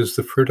blessed is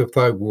the fruit of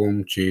thy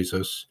womb,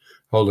 Jesus.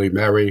 Holy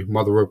Mary,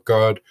 Mother of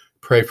God,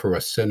 pray for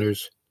us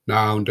sinners,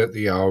 now and at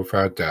the hour of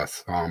our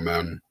death.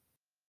 Amen.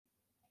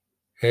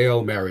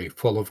 Hail Mary,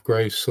 full of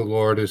grace, the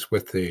Lord is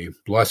with thee.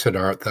 Blessed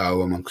art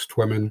thou amongst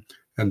women,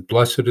 and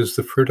blessed is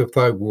the fruit of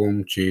thy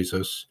womb,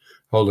 Jesus.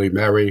 Holy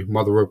Mary,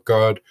 Mother of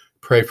God,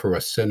 pray for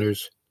us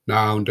sinners,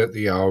 now and at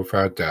the hour of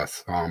our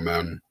death.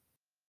 Amen.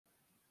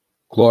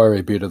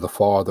 Glory be to the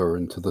Father,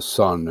 and to the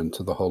Son, and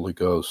to the Holy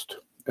Ghost,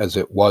 as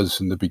it was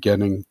in the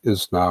beginning,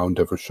 is now, and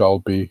ever shall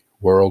be,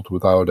 world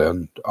without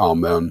end.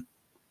 Amen.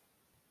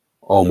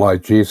 O my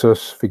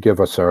Jesus, forgive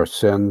us our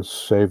sins,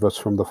 save us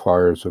from the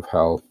fires of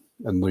hell,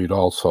 and lead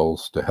all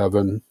souls to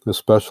heaven,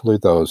 especially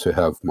those who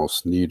have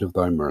most need of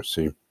thy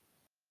mercy.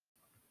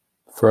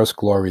 First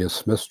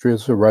glorious mystery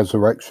is the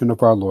resurrection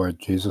of our Lord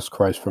Jesus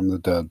Christ from the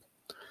dead.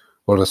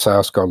 Let us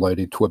ask Our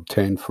Lady to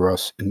obtain for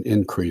us an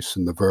increase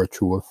in the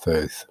virtue of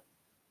faith.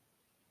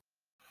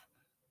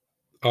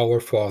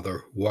 Our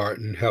Father, who art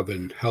in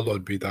heaven,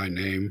 hallowed be thy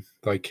name.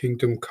 Thy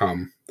kingdom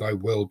come, thy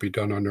will be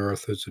done on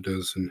earth as it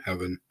is in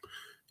heaven.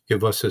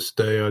 Give us this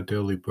day our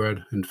daily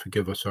bread, and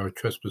forgive us our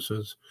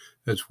trespasses,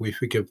 as we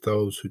forgive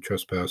those who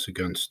trespass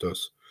against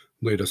us.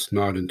 Lead us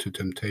not into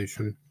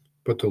temptation,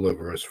 but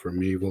deliver us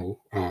from evil.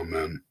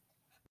 Amen.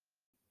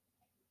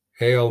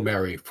 Hail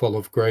Mary, full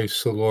of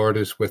grace, the Lord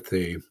is with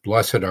thee.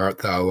 Blessed art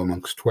thou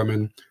amongst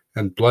women,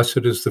 and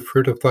blessed is the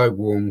fruit of thy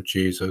womb,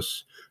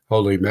 Jesus.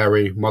 Holy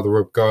Mary, Mother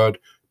of God,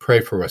 pray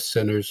for us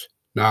sinners,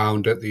 now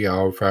and at the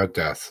hour of our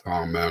death.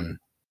 Amen.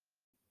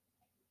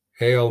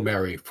 Hail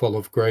Mary, full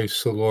of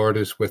grace, the Lord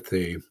is with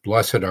thee.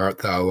 Blessed art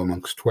thou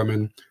amongst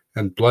women,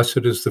 and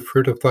blessed is the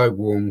fruit of thy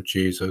womb,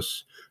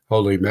 Jesus.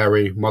 Holy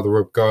Mary, Mother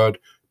of God,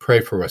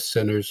 pray for us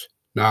sinners,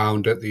 now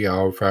and at the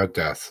hour of our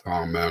death.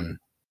 Amen.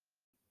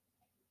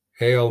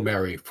 Hail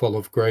Mary, full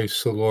of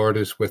grace, the Lord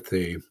is with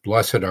thee.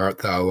 Blessed art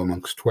thou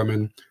amongst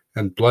women,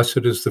 and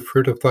blessed is the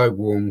fruit of thy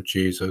womb,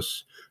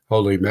 Jesus.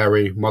 Holy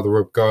Mary, Mother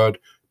of God,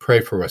 pray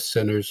for us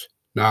sinners,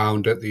 now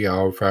and at the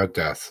hour of our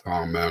death.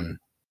 Amen.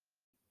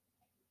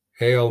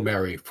 Hail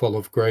Mary, full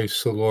of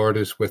grace, the Lord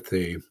is with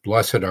thee.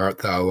 Blessed art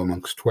thou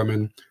amongst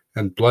women,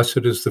 and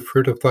blessed is the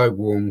fruit of thy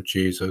womb,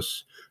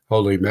 Jesus.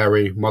 Holy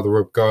Mary, Mother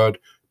of God,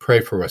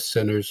 pray for us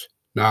sinners,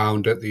 now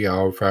and at the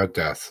hour of our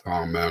death.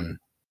 Amen.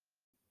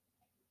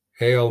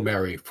 Hail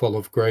Mary, full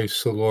of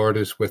grace, the Lord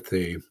is with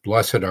thee.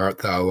 Blessed art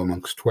thou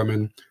amongst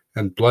women,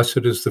 and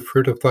blessed is the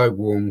fruit of thy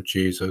womb,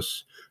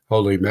 Jesus.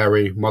 Holy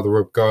Mary, Mother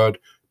of God,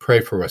 pray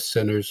for us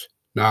sinners,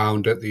 now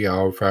and at the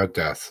hour of our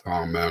death.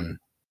 Amen.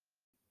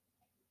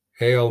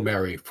 Hail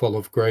Mary, full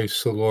of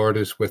grace, the Lord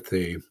is with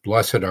thee.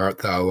 Blessed art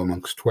thou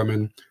amongst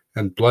women,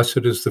 and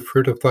blessed is the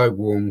fruit of thy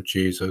womb,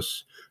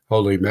 Jesus.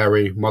 Holy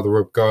Mary, Mother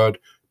of God,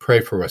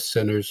 pray for us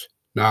sinners,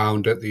 now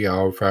and at the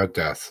hour of our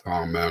death.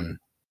 Amen.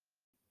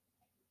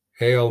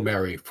 Hail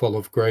Mary, full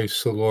of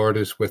grace, the Lord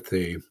is with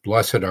thee.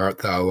 Blessed art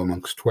thou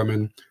amongst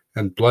women,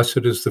 and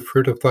blessed is the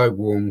fruit of thy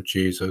womb,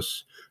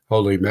 Jesus.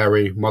 Holy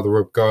Mary, Mother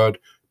of God,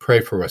 pray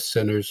for us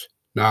sinners,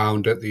 now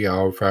and at the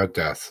hour of our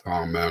death.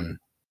 Amen.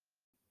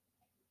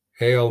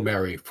 Hail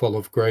Mary, full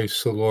of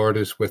grace, the Lord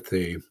is with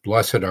thee.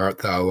 Blessed art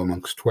thou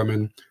amongst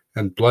women,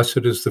 and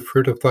blessed is the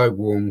fruit of thy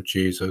womb,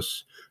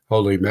 Jesus.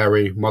 Holy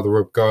Mary, Mother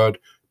of God,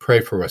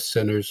 pray for us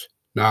sinners,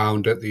 now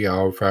and at the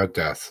hour of our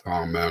death.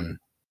 Amen.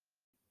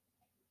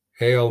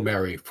 Hail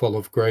Mary, full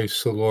of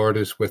grace, the Lord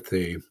is with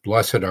thee.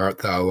 Blessed art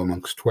thou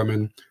amongst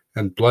women,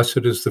 and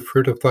blessed is the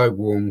fruit of thy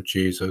womb,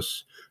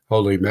 Jesus.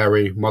 Holy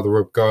Mary, Mother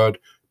of God,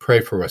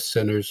 pray for us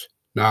sinners,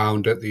 now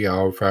and at the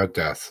hour of our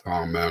death.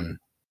 Amen.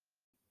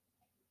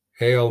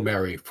 Hail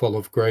Mary, full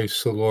of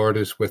grace, the Lord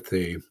is with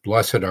thee.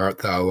 Blessed art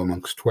thou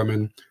amongst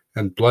women,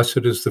 and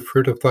blessed is the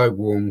fruit of thy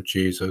womb,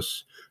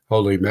 Jesus.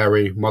 Holy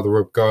Mary, Mother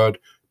of God,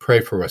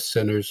 pray for us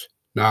sinners,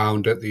 now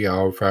and at the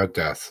hour of our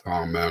death.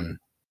 Amen.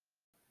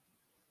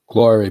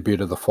 Glory be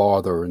to the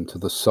Father, and to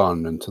the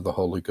Son, and to the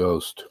Holy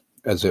Ghost,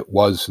 as it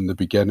was in the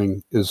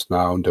beginning, is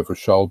now, and ever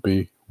shall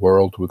be,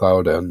 world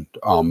without end.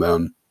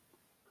 Amen.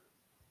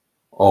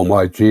 O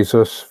my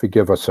Jesus,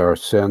 forgive us our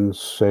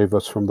sins, save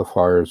us from the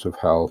fires of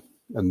hell,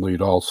 and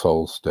lead all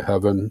souls to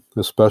heaven,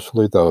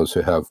 especially those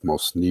who have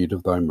most need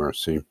of thy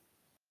mercy.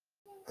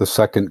 The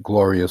second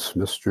glorious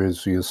mystery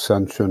is the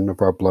ascension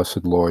of our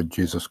blessed Lord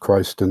Jesus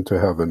Christ into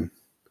heaven.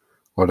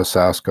 Let us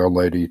ask Our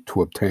Lady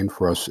to obtain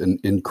for us an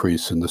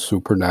increase in the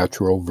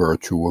supernatural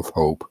virtue of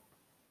hope.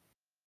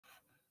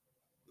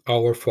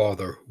 Our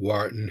Father, who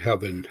art in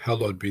heaven,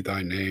 hallowed be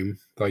thy name.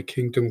 Thy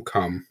kingdom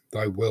come,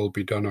 thy will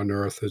be done on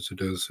earth as it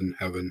is in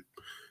heaven.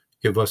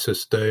 Give us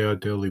this day our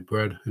daily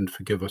bread, and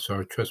forgive us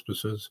our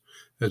trespasses,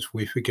 as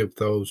we forgive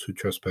those who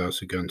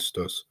trespass against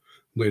us.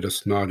 Lead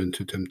us not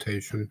into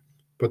temptation,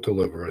 but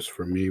deliver us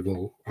from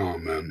evil.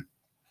 Amen.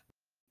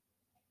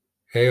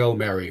 Hail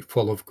Mary,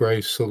 full of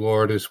grace, the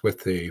Lord is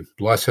with thee.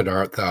 Blessed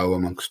art thou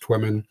amongst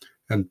women,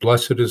 and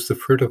blessed is the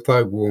fruit of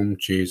thy womb,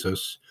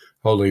 Jesus.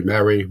 Holy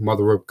Mary,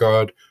 Mother of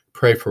God,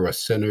 pray for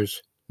us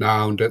sinners,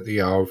 now and at the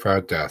hour of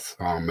our death.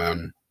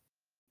 Amen.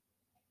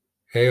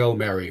 Hail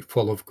Mary,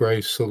 full of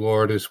grace, the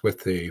Lord is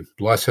with thee.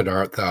 Blessed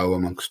art thou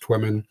amongst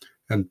women,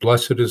 and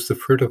blessed is the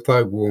fruit of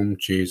thy womb,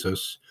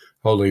 Jesus.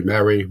 Holy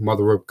Mary,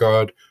 Mother of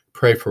God,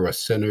 pray for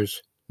us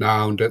sinners,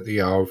 now and at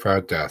the hour of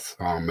our death.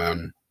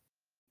 Amen.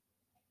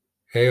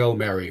 Hail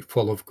Mary,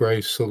 full of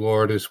grace, the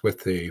Lord is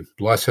with thee.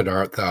 Blessed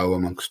art thou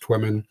amongst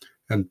women,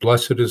 and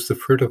blessed is the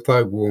fruit of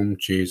thy womb,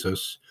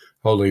 Jesus.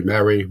 Holy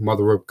Mary,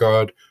 Mother of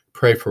God,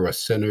 pray for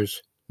us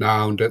sinners,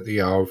 now and at the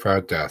hour of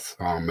our death.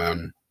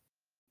 Amen.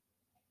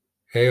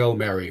 Hail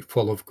Mary,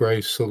 full of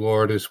grace, the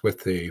Lord is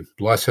with thee.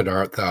 Blessed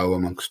art thou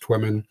amongst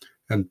women,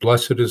 and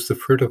blessed is the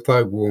fruit of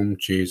thy womb,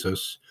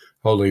 Jesus.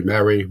 Holy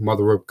Mary,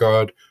 Mother of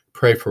God,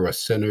 pray for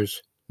us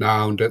sinners,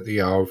 now and at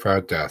the hour of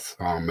our death.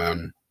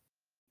 Amen.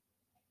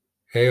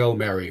 Hail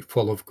Mary,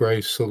 full of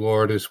grace, the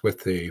Lord is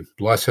with thee.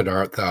 Blessed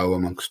art thou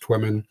amongst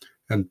women,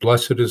 and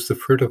blessed is the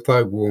fruit of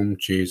thy womb,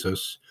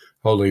 Jesus.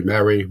 Holy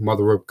Mary,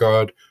 Mother of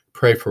God,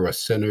 pray for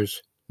us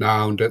sinners,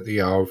 now and at the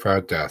hour of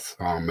our death.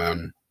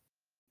 Amen.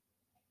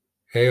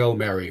 Hail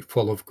Mary,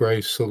 full of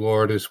grace, the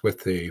Lord is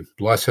with thee.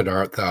 Blessed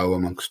art thou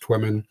amongst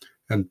women,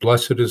 and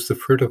blessed is the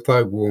fruit of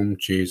thy womb,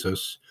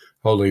 Jesus.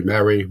 Holy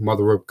Mary,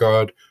 Mother of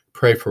God,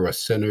 pray for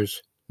us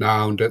sinners,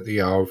 now and at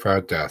the hour of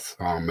our death.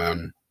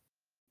 Amen.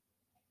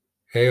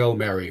 Hail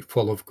Mary,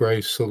 full of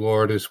grace, the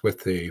Lord is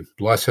with thee.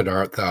 Blessed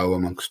art thou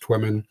amongst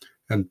women,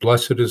 and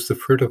blessed is the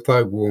fruit of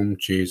thy womb,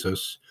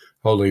 Jesus.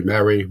 Holy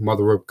Mary,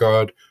 Mother of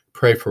God,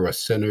 pray for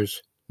us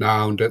sinners,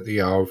 now and at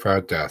the hour of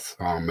our death.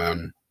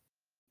 Amen.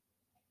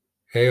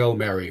 Hail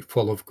Mary,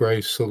 full of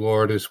grace, the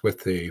Lord is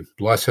with thee.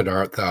 Blessed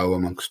art thou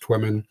amongst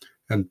women,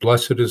 and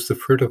blessed is the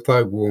fruit of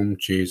thy womb,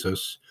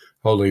 Jesus.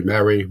 Holy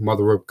Mary,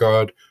 Mother of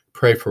God,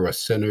 pray for us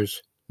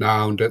sinners,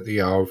 now and at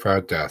the hour of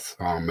our death.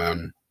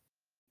 Amen.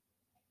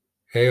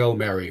 Hail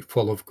Mary,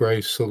 full of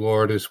grace, the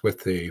Lord is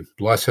with thee.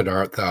 Blessed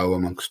art thou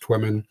amongst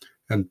women,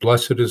 and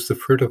blessed is the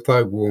fruit of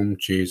thy womb,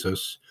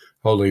 Jesus.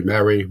 Holy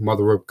Mary,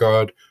 Mother of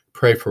God,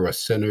 pray for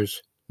us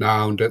sinners,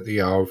 now and at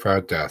the hour of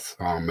our death.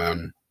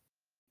 Amen.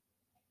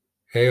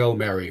 Hail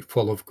Mary,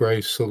 full of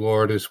grace, the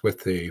Lord is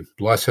with thee.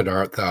 Blessed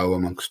art thou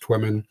amongst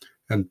women,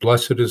 and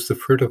blessed is the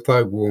fruit of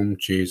thy womb,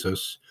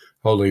 Jesus.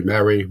 Holy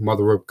Mary,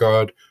 Mother of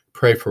God,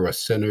 pray for us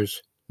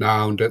sinners,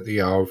 now and at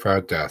the hour of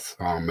our death.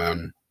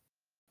 Amen.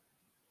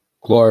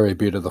 Glory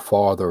be to the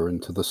Father,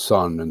 and to the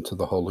Son, and to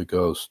the Holy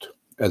Ghost,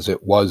 as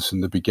it was in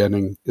the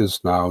beginning,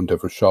 is now, and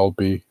ever shall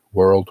be,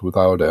 world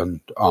without end.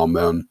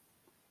 Amen.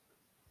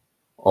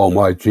 O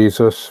my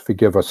Jesus,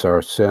 forgive us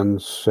our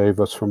sins, save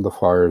us from the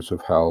fires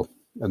of hell,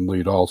 and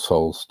lead all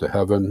souls to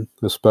heaven,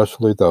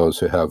 especially those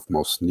who have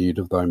most need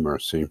of thy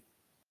mercy.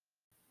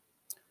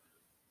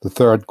 The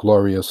third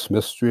glorious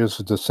mystery is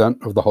the descent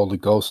of the Holy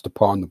Ghost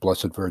upon the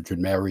Blessed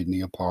Virgin Mary and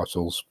the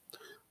apostles.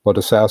 Let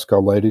us ask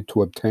Our Lady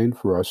to obtain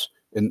for us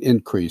an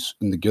increase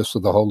in the gifts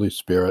of the Holy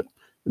Spirit,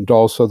 and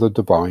also the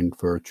divine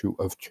virtue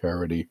of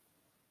charity.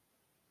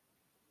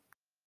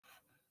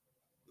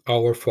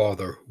 Our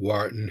Father, who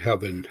art in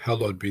heaven,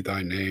 hallowed be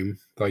thy name.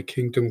 Thy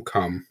kingdom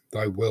come,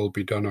 thy will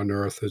be done on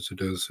earth as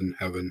it is in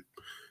heaven.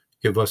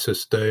 Give us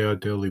this day our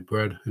daily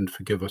bread, and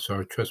forgive us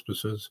our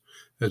trespasses,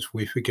 as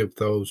we forgive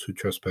those who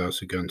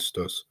trespass against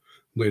us.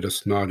 Lead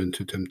us not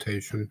into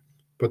temptation,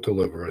 but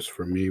deliver us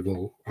from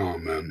evil.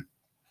 Amen.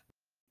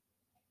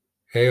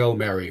 Hail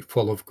Mary,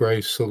 full of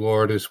grace, the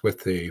Lord is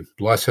with thee.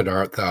 Blessed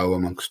art thou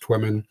amongst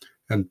women,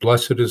 and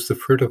blessed is the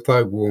fruit of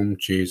thy womb,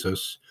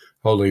 Jesus.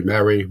 Holy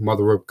Mary,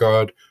 Mother of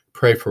God,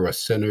 pray for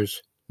us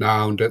sinners,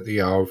 now and at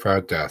the hour of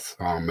our death.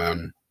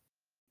 Amen.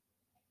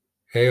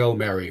 Hail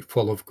Mary,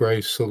 full of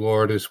grace, the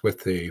Lord is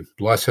with thee.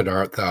 Blessed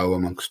art thou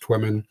amongst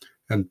women,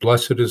 and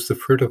blessed is the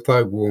fruit of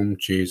thy womb,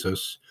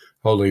 Jesus.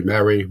 Holy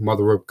Mary,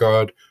 Mother of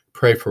God,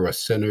 pray for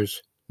us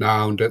sinners,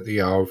 now and at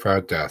the hour of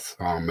our death.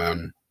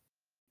 Amen.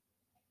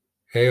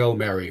 Hail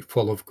Mary,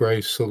 full of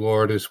grace, the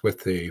Lord is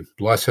with thee.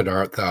 Blessed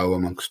art thou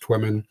amongst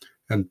women,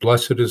 and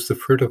blessed is the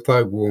fruit of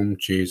thy womb,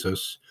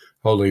 Jesus.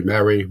 Holy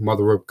Mary,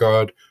 Mother of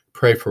God,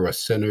 pray for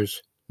us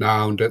sinners,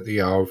 now and at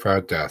the hour of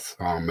our death.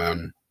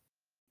 Amen.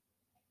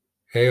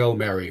 Hail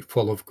Mary,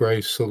 full of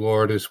grace, the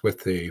Lord is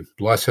with thee.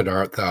 Blessed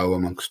art thou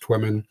amongst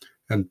women,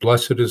 and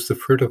blessed is the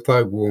fruit of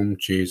thy womb,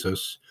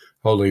 Jesus.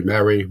 Holy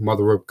Mary,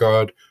 Mother of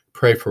God,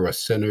 pray for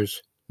us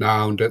sinners,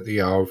 now and at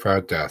the hour of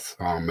our death.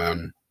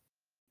 Amen.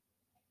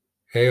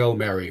 Hail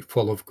Mary,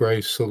 full of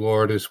grace, the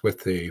Lord is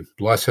with thee.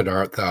 Blessed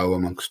art thou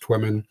amongst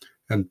women,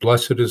 and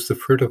blessed is the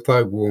fruit of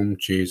thy womb,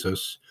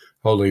 Jesus.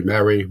 Holy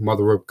Mary,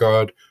 Mother of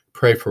God,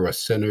 pray for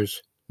us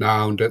sinners,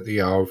 now and at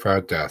the hour of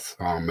our death.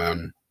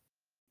 Amen.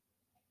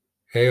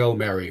 Hail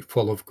Mary,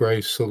 full of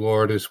grace, the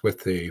Lord is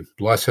with thee.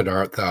 Blessed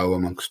art thou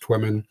amongst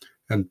women,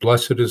 and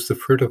blessed is the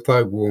fruit of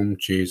thy womb,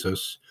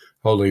 Jesus.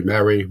 Holy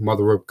Mary,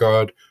 Mother of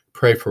God,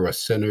 pray for us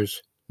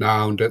sinners,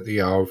 now and at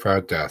the hour of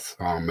our death.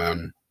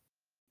 Amen.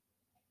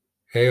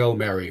 Hail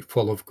Mary,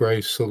 full of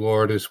grace, the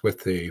Lord is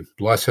with thee.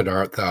 Blessed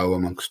art thou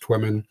amongst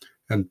women,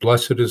 and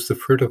blessed is the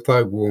fruit of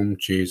thy womb,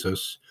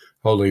 Jesus.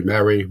 Holy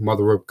Mary,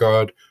 Mother of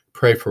God,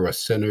 pray for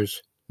us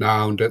sinners,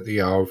 now and at the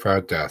hour of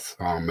our death.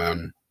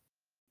 Amen.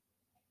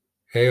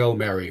 Hail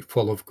Mary,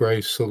 full of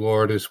grace, the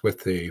Lord is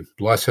with thee.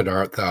 Blessed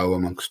art thou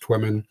amongst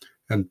women,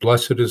 and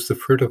blessed is the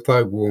fruit of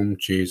thy womb,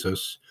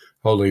 Jesus.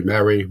 Holy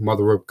Mary,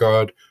 Mother of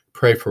God,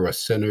 pray for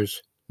us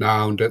sinners,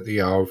 now and at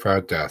the hour of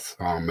our death.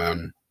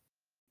 Amen.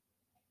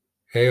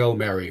 Hail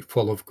Mary,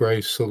 full of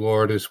grace, the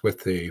Lord is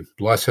with thee.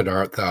 Blessed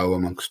art thou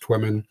amongst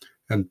women,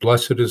 and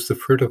blessed is the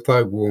fruit of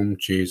thy womb,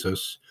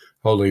 Jesus.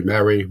 Holy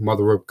Mary,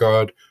 Mother of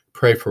God,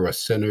 pray for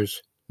us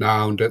sinners,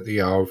 now and at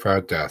the hour of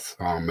our death.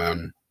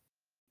 Amen.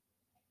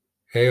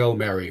 Hail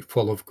Mary,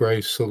 full of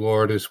grace, the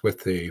Lord is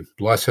with thee.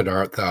 Blessed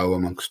art thou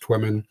amongst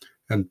women,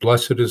 and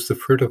blessed is the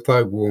fruit of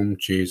thy womb,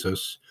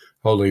 Jesus.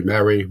 Holy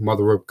Mary,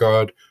 Mother of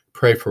God,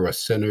 pray for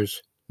us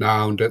sinners,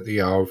 now and at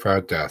the hour of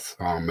our death.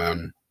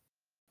 Amen.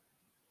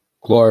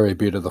 Glory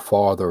be to the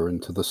Father,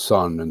 and to the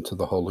Son, and to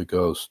the Holy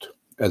Ghost,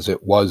 as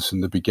it was in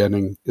the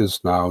beginning, is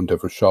now, and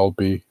ever shall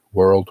be,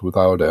 world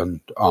without end.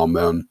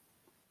 Amen.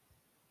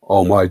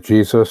 O my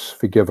Jesus,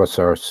 forgive us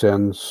our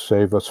sins,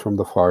 save us from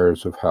the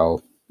fires of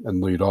hell,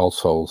 and lead all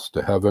souls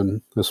to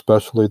heaven,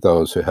 especially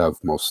those who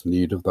have most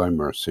need of thy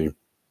mercy.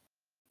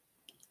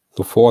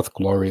 The fourth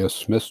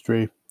glorious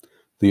mystery,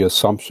 the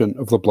Assumption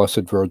of the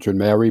Blessed Virgin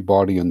Mary,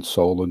 body and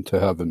soul, into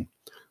heaven.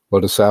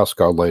 Let us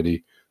ask Our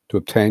Lady to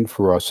obtain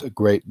for us a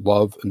great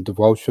love and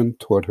devotion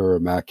toward her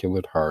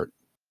Immaculate Heart.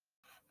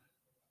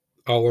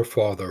 Our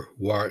Father,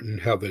 who art in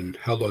heaven,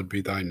 hallowed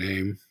be thy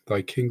name.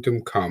 Thy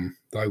kingdom come,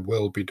 thy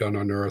will be done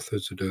on earth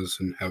as it is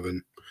in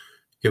heaven.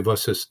 Give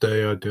us this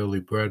day our daily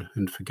bread,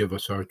 and forgive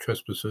us our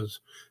trespasses,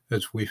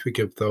 as we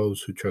forgive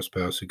those who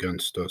trespass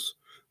against us.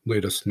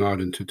 Lead us not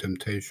into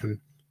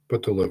temptation,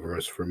 but deliver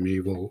us from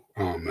evil.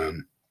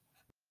 Amen.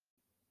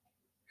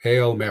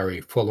 Hail Mary,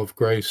 full of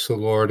grace, the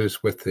Lord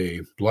is with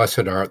thee.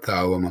 Blessed art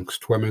thou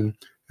amongst women,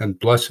 and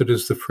blessed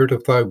is the fruit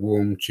of thy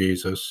womb,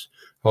 Jesus.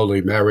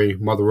 Holy Mary,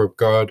 Mother of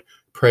God,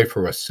 pray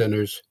for us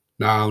sinners,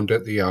 now and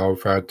at the hour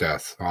of our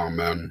death.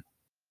 Amen.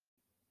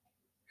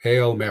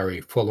 Hail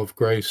Mary, full of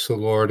grace, the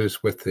Lord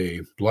is with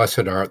thee.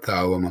 Blessed art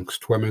thou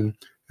amongst women,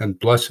 and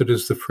blessed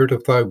is the fruit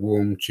of thy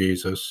womb,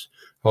 Jesus.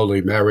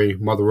 Holy Mary,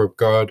 Mother of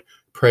God,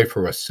 pray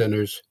for us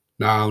sinners,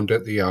 now and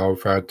at the hour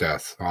of our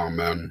death.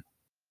 Amen.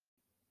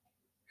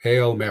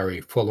 Hail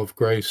Mary, full of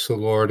grace, the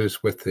Lord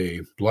is with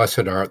thee.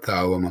 Blessed art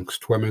thou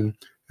amongst women,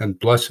 and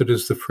blessed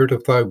is the fruit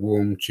of thy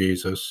womb,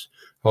 Jesus.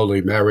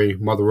 Holy Mary,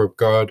 Mother of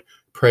God,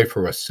 pray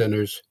for us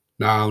sinners,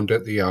 now and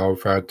at the hour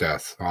of our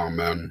death.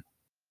 Amen.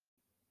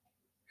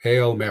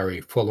 Hail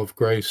Mary, full of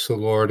grace, the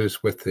Lord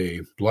is with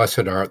thee.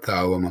 Blessed art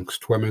thou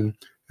amongst women,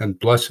 and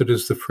blessed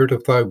is the fruit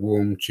of thy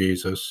womb,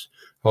 Jesus.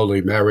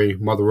 Holy Mary,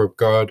 Mother of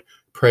God,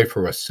 pray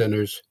for us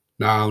sinners,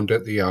 now and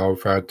at the hour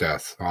of our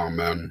death.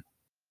 Amen.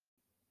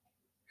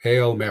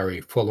 Hail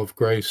Mary, full of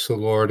grace, the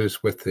Lord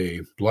is with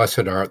thee.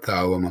 Blessed art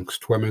thou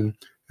amongst women,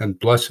 and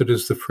blessed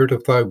is the fruit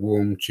of thy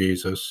womb,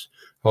 Jesus.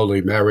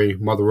 Holy Mary,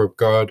 Mother of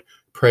God,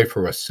 pray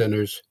for us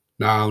sinners,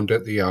 now and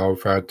at the hour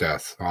of our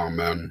death.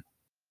 Amen.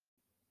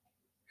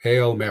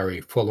 Hail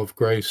Mary, full of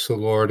grace, the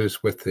Lord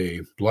is with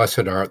thee.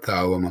 Blessed art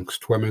thou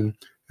amongst women,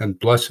 and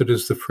blessed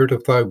is the fruit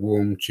of thy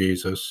womb,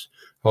 Jesus.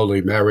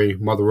 Holy Mary,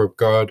 Mother of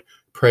God,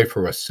 pray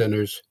for us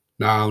sinners,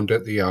 now and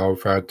at the hour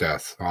of our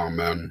death.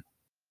 Amen.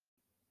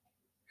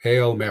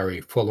 Hail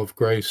Mary, full of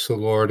grace, the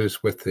Lord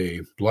is with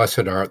thee.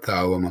 Blessed art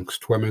thou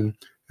amongst women,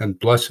 and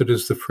blessed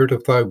is the fruit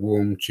of thy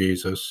womb,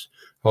 Jesus.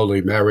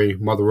 Holy Mary,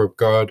 Mother of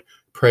God,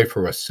 pray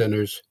for us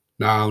sinners,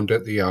 now and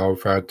at the hour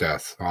of our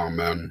death.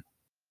 Amen.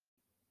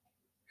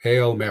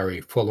 Hail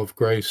Mary, full of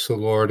grace, the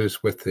Lord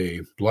is with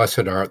thee.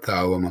 Blessed art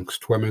thou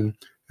amongst women,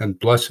 and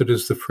blessed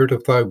is the fruit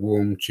of thy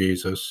womb,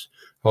 Jesus.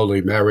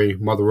 Holy Mary,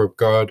 Mother of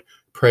God,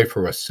 pray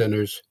for us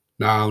sinners,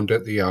 now and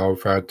at the hour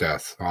of our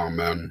death.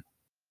 Amen.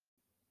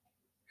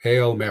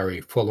 Hail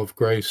Mary, full of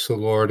grace, the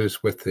Lord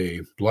is with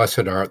thee.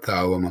 Blessed art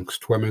thou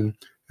amongst women,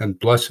 and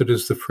blessed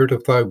is the fruit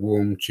of thy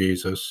womb,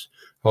 Jesus.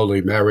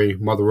 Holy Mary,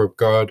 Mother of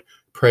God,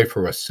 pray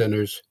for us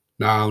sinners,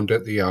 now and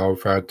at the hour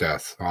of our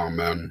death.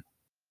 Amen.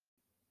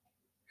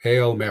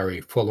 Hail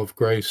Mary, full of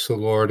grace, the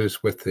Lord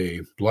is with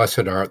thee.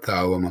 Blessed art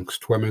thou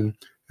amongst women,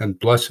 and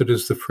blessed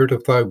is the fruit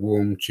of thy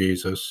womb,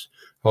 Jesus.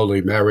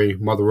 Holy Mary,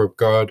 Mother of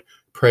God,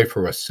 pray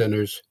for us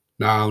sinners,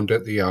 now and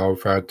at the hour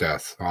of our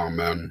death.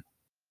 Amen.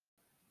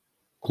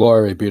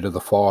 Glory be to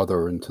the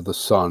Father, and to the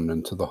Son,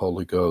 and to the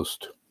Holy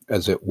Ghost,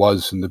 as it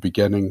was in the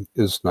beginning,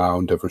 is now,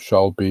 and ever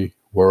shall be,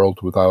 world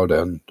without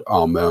end.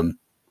 Amen.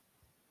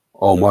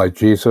 O my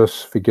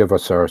Jesus, forgive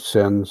us our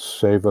sins,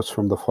 save us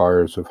from the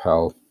fires of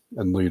hell,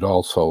 and lead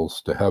all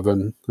souls to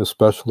heaven,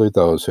 especially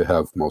those who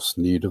have most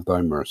need of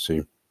thy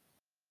mercy.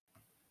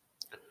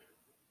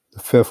 The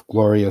fifth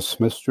glorious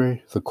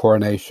mystery, the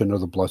coronation of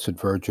the Blessed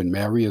Virgin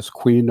Mary as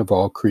Queen of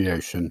all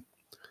creation.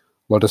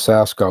 Let us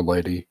ask Our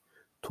Lady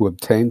to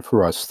obtain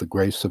for us the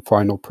grace of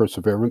final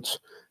perseverance,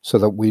 so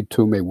that we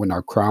too may win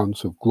our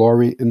crowns of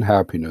glory and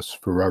happiness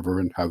forever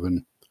in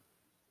heaven.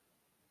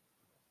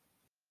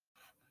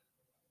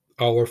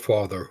 Our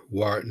Father,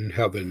 who art in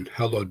heaven,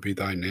 hallowed be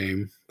thy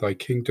name. Thy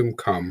kingdom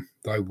come,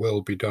 thy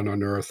will be done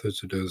on earth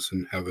as it is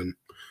in heaven.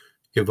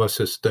 Give us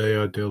this day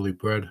our daily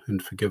bread,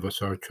 and forgive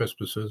us our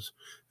trespasses,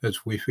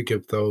 as we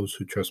forgive those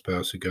who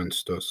trespass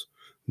against us.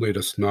 Lead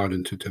us not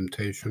into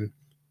temptation,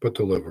 but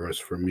deliver us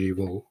from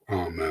evil.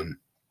 Amen.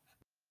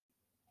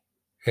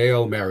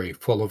 Hail Mary,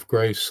 full of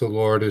grace, the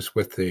Lord is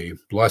with thee.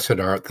 Blessed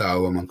art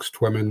thou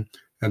amongst women,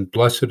 and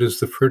blessed is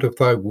the fruit of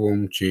thy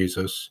womb,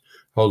 Jesus.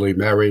 Holy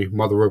Mary,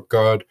 Mother of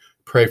God,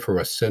 pray for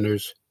us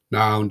sinners,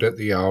 now and at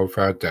the hour of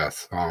our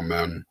death.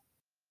 Amen.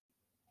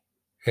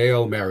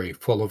 Hail Mary,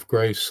 full of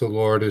grace, the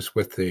Lord is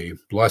with thee.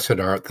 Blessed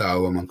art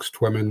thou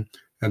amongst women,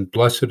 and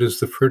blessed is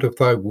the fruit of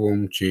thy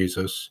womb,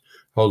 Jesus.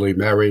 Holy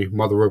Mary,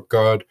 Mother of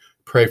God,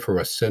 pray for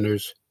us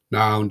sinners,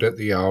 now and at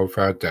the hour of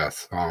our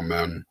death.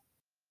 Amen.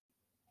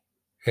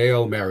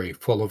 Hail Mary,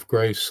 full of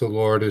grace, the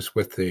Lord is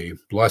with thee.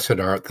 Blessed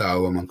art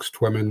thou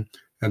amongst women,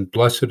 and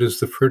blessed is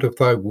the fruit of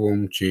thy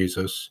womb,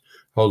 Jesus.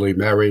 Holy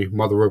Mary,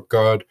 Mother of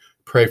God,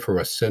 pray for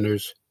us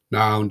sinners,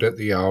 now and at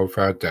the hour of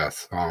our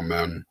death.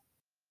 Amen.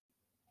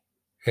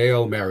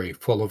 Hail Mary,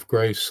 full of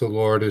grace, the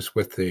Lord is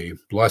with thee.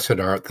 Blessed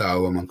art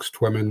thou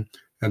amongst women,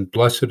 and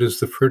blessed is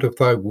the fruit of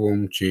thy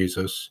womb,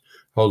 Jesus.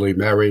 Holy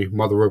Mary,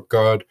 Mother of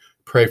God,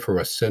 pray for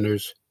us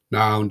sinners,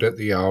 now and at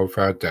the hour of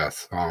our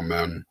death.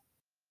 Amen.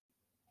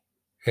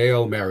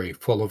 Hail Mary,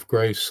 full of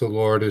grace, the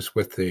Lord is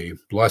with thee.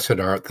 Blessed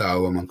art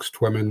thou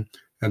amongst women,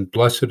 and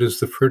blessed is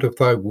the fruit of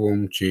thy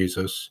womb,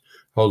 Jesus.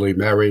 Holy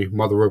Mary,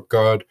 Mother of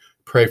God,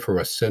 pray for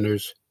us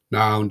sinners,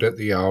 now and at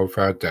the hour of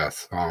our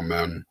death.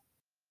 Amen.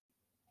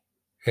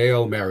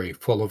 Hail Mary,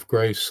 full of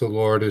grace, the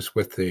Lord is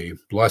with thee.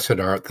 Blessed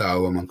art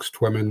thou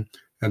amongst women,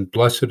 and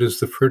blessed is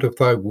the fruit of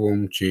thy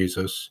womb,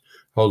 Jesus.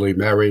 Holy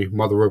Mary,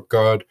 Mother of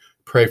God,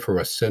 pray for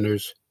us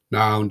sinners,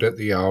 now and at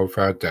the hour of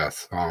our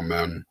death.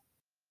 Amen.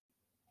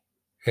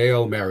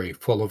 Hail Mary,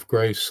 full of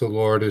grace, the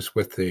Lord is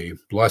with thee.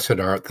 Blessed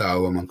art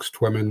thou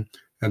amongst women,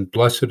 and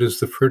blessed is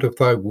the fruit of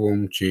thy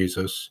womb,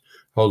 Jesus.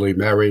 Holy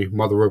Mary,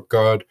 Mother of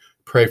God,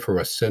 pray for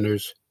us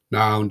sinners,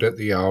 now and at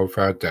the hour of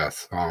our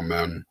death.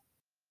 Amen.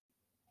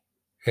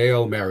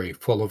 Hail Mary,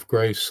 full of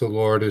grace, the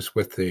Lord is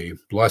with thee.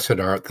 Blessed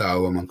art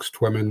thou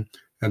amongst women,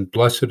 and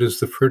blessed is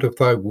the fruit of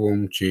thy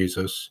womb,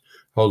 Jesus.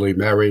 Holy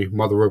Mary,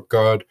 Mother of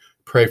God,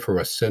 pray for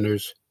us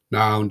sinners,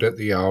 now and at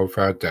the hour of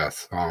our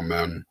death.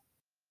 Amen.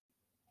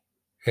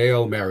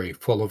 Hail Mary,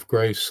 full of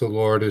grace, the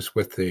Lord is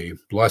with thee.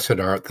 Blessed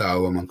art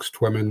thou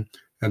amongst women,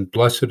 and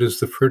blessed is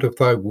the fruit of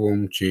thy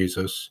womb,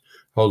 Jesus.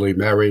 Holy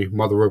Mary,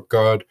 Mother of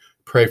God,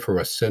 pray for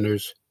us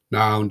sinners,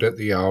 now and at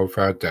the hour of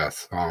our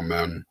death.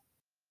 Amen.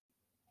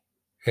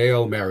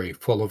 Hail Mary,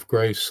 full of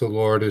grace, the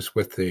Lord is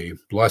with thee.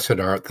 Blessed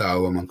art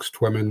thou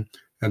amongst women,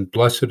 and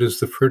blessed is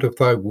the fruit of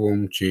thy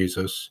womb,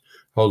 Jesus.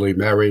 Holy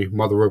Mary,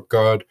 Mother of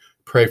God,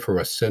 pray for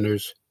us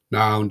sinners,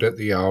 now and at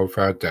the hour of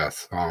our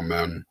death.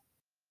 Amen.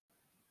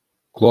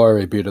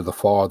 Glory be to the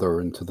Father,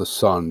 and to the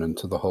Son, and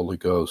to the Holy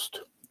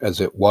Ghost,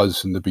 as it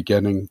was in the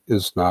beginning,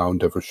 is now,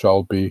 and ever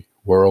shall be,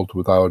 world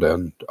without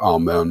end.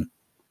 Amen.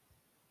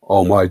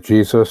 O my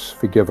Jesus,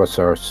 forgive us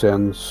our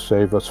sins,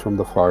 save us from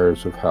the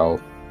fires of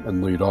hell,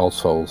 and lead all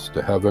souls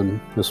to heaven,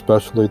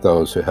 especially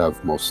those who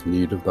have most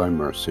need of thy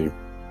mercy.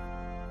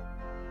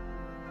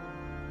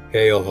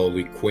 Hail,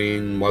 Holy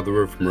Queen,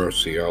 Mother of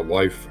Mercy, our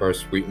life, our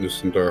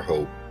sweetness, and our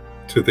hope.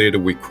 To thee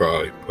do we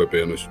cry, poor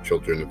banished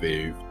children of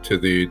Eve. To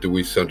thee do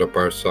we send up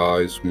our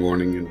sighs,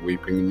 mourning and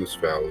weeping in this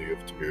valley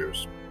of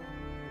tears.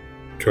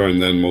 Turn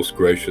then, most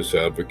gracious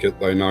Advocate,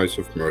 thine eyes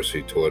of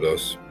mercy toward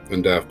us,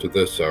 and after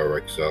this our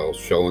exile,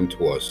 show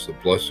unto us the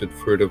blessed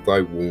fruit of thy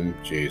womb,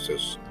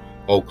 Jesus.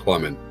 O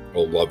clement,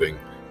 O loving,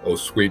 O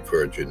sweet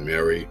Virgin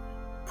Mary,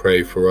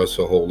 pray for us,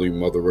 O Holy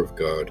Mother of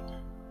God,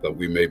 that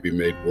we may be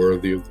made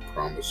worthy of the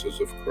promises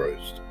of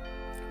Christ.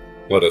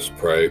 Let us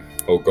pray.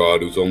 O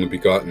God, whose only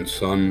begotten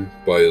Son,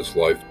 by his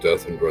life,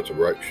 death, and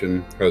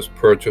resurrection, has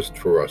purchased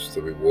for us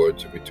the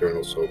rewards of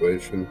eternal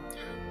salvation,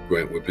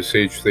 grant, we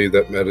beseech thee,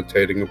 that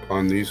meditating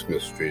upon these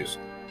mysteries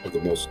of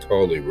the most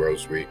holy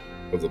Rosary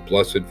of the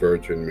Blessed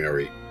Virgin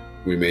Mary,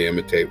 we may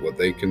imitate what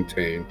they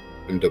contain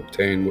and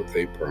obtain what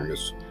they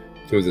promise,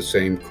 through the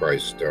same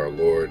Christ our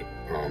Lord.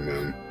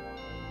 Amen.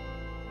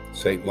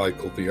 Saint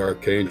Michael the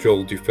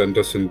Archangel, defend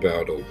us in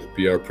battle,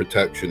 be our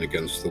protection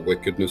against the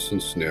wickedness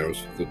and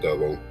snares of the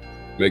devil.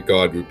 May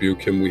God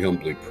rebuke him, we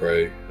humbly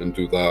pray, and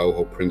do thou,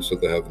 O Prince of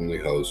the heavenly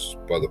hosts,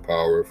 by the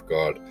power of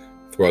God,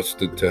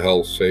 thrust into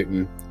hell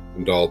Satan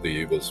and all the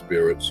evil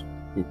spirits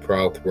who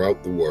prowl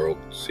throughout the world,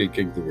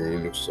 seeking the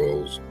ruin of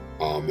souls.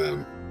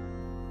 Amen.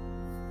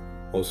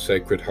 O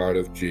Sacred Heart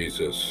of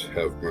Jesus,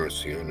 have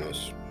mercy on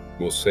us.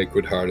 Most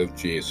Sacred Heart of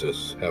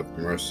Jesus, have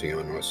mercy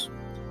on us.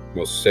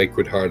 Most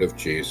Sacred Heart of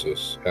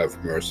Jesus,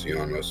 have mercy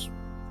on us.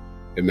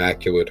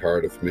 Immaculate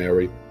Heart of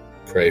Mary,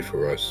 pray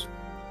for us.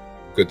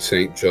 Good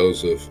Saint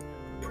Joseph,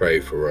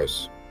 pray for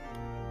us.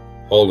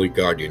 Holy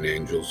Guardian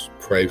Angels,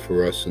 pray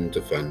for us and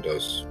defend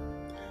us.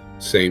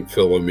 Saint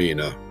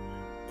Philomena,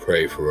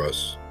 pray for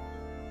us.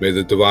 May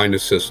the divine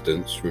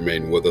assistance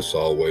remain with us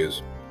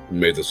always,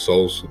 and may the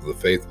souls of the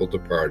faithful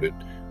departed,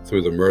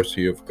 through the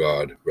mercy of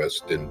God,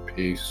 rest in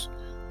peace.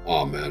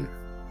 Amen.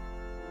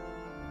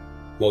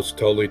 Most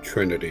Holy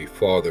Trinity,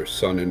 Father,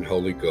 Son, and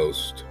Holy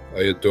Ghost,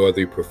 I adore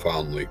thee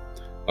profoundly.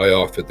 I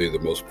offer thee the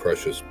most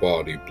precious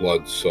body,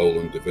 blood, soul,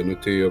 and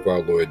divinity of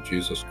our Lord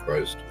Jesus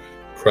Christ,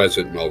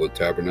 present in all the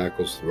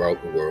tabernacles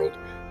throughout the world,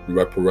 in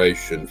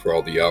reparation for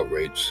all the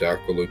outrage,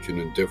 sacrilege, and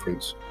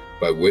indifference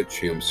by which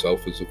he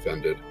himself is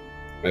offended.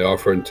 I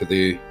offer unto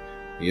thee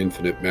the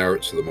infinite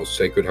merits of the most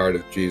Sacred Heart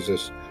of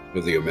Jesus and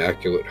of the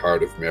Immaculate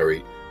Heart of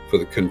Mary for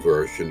the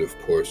conversion of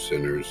poor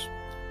sinners.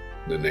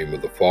 In the name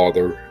of the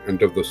Father,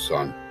 and of the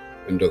Son,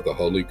 and of the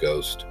Holy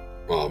Ghost.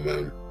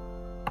 Amen.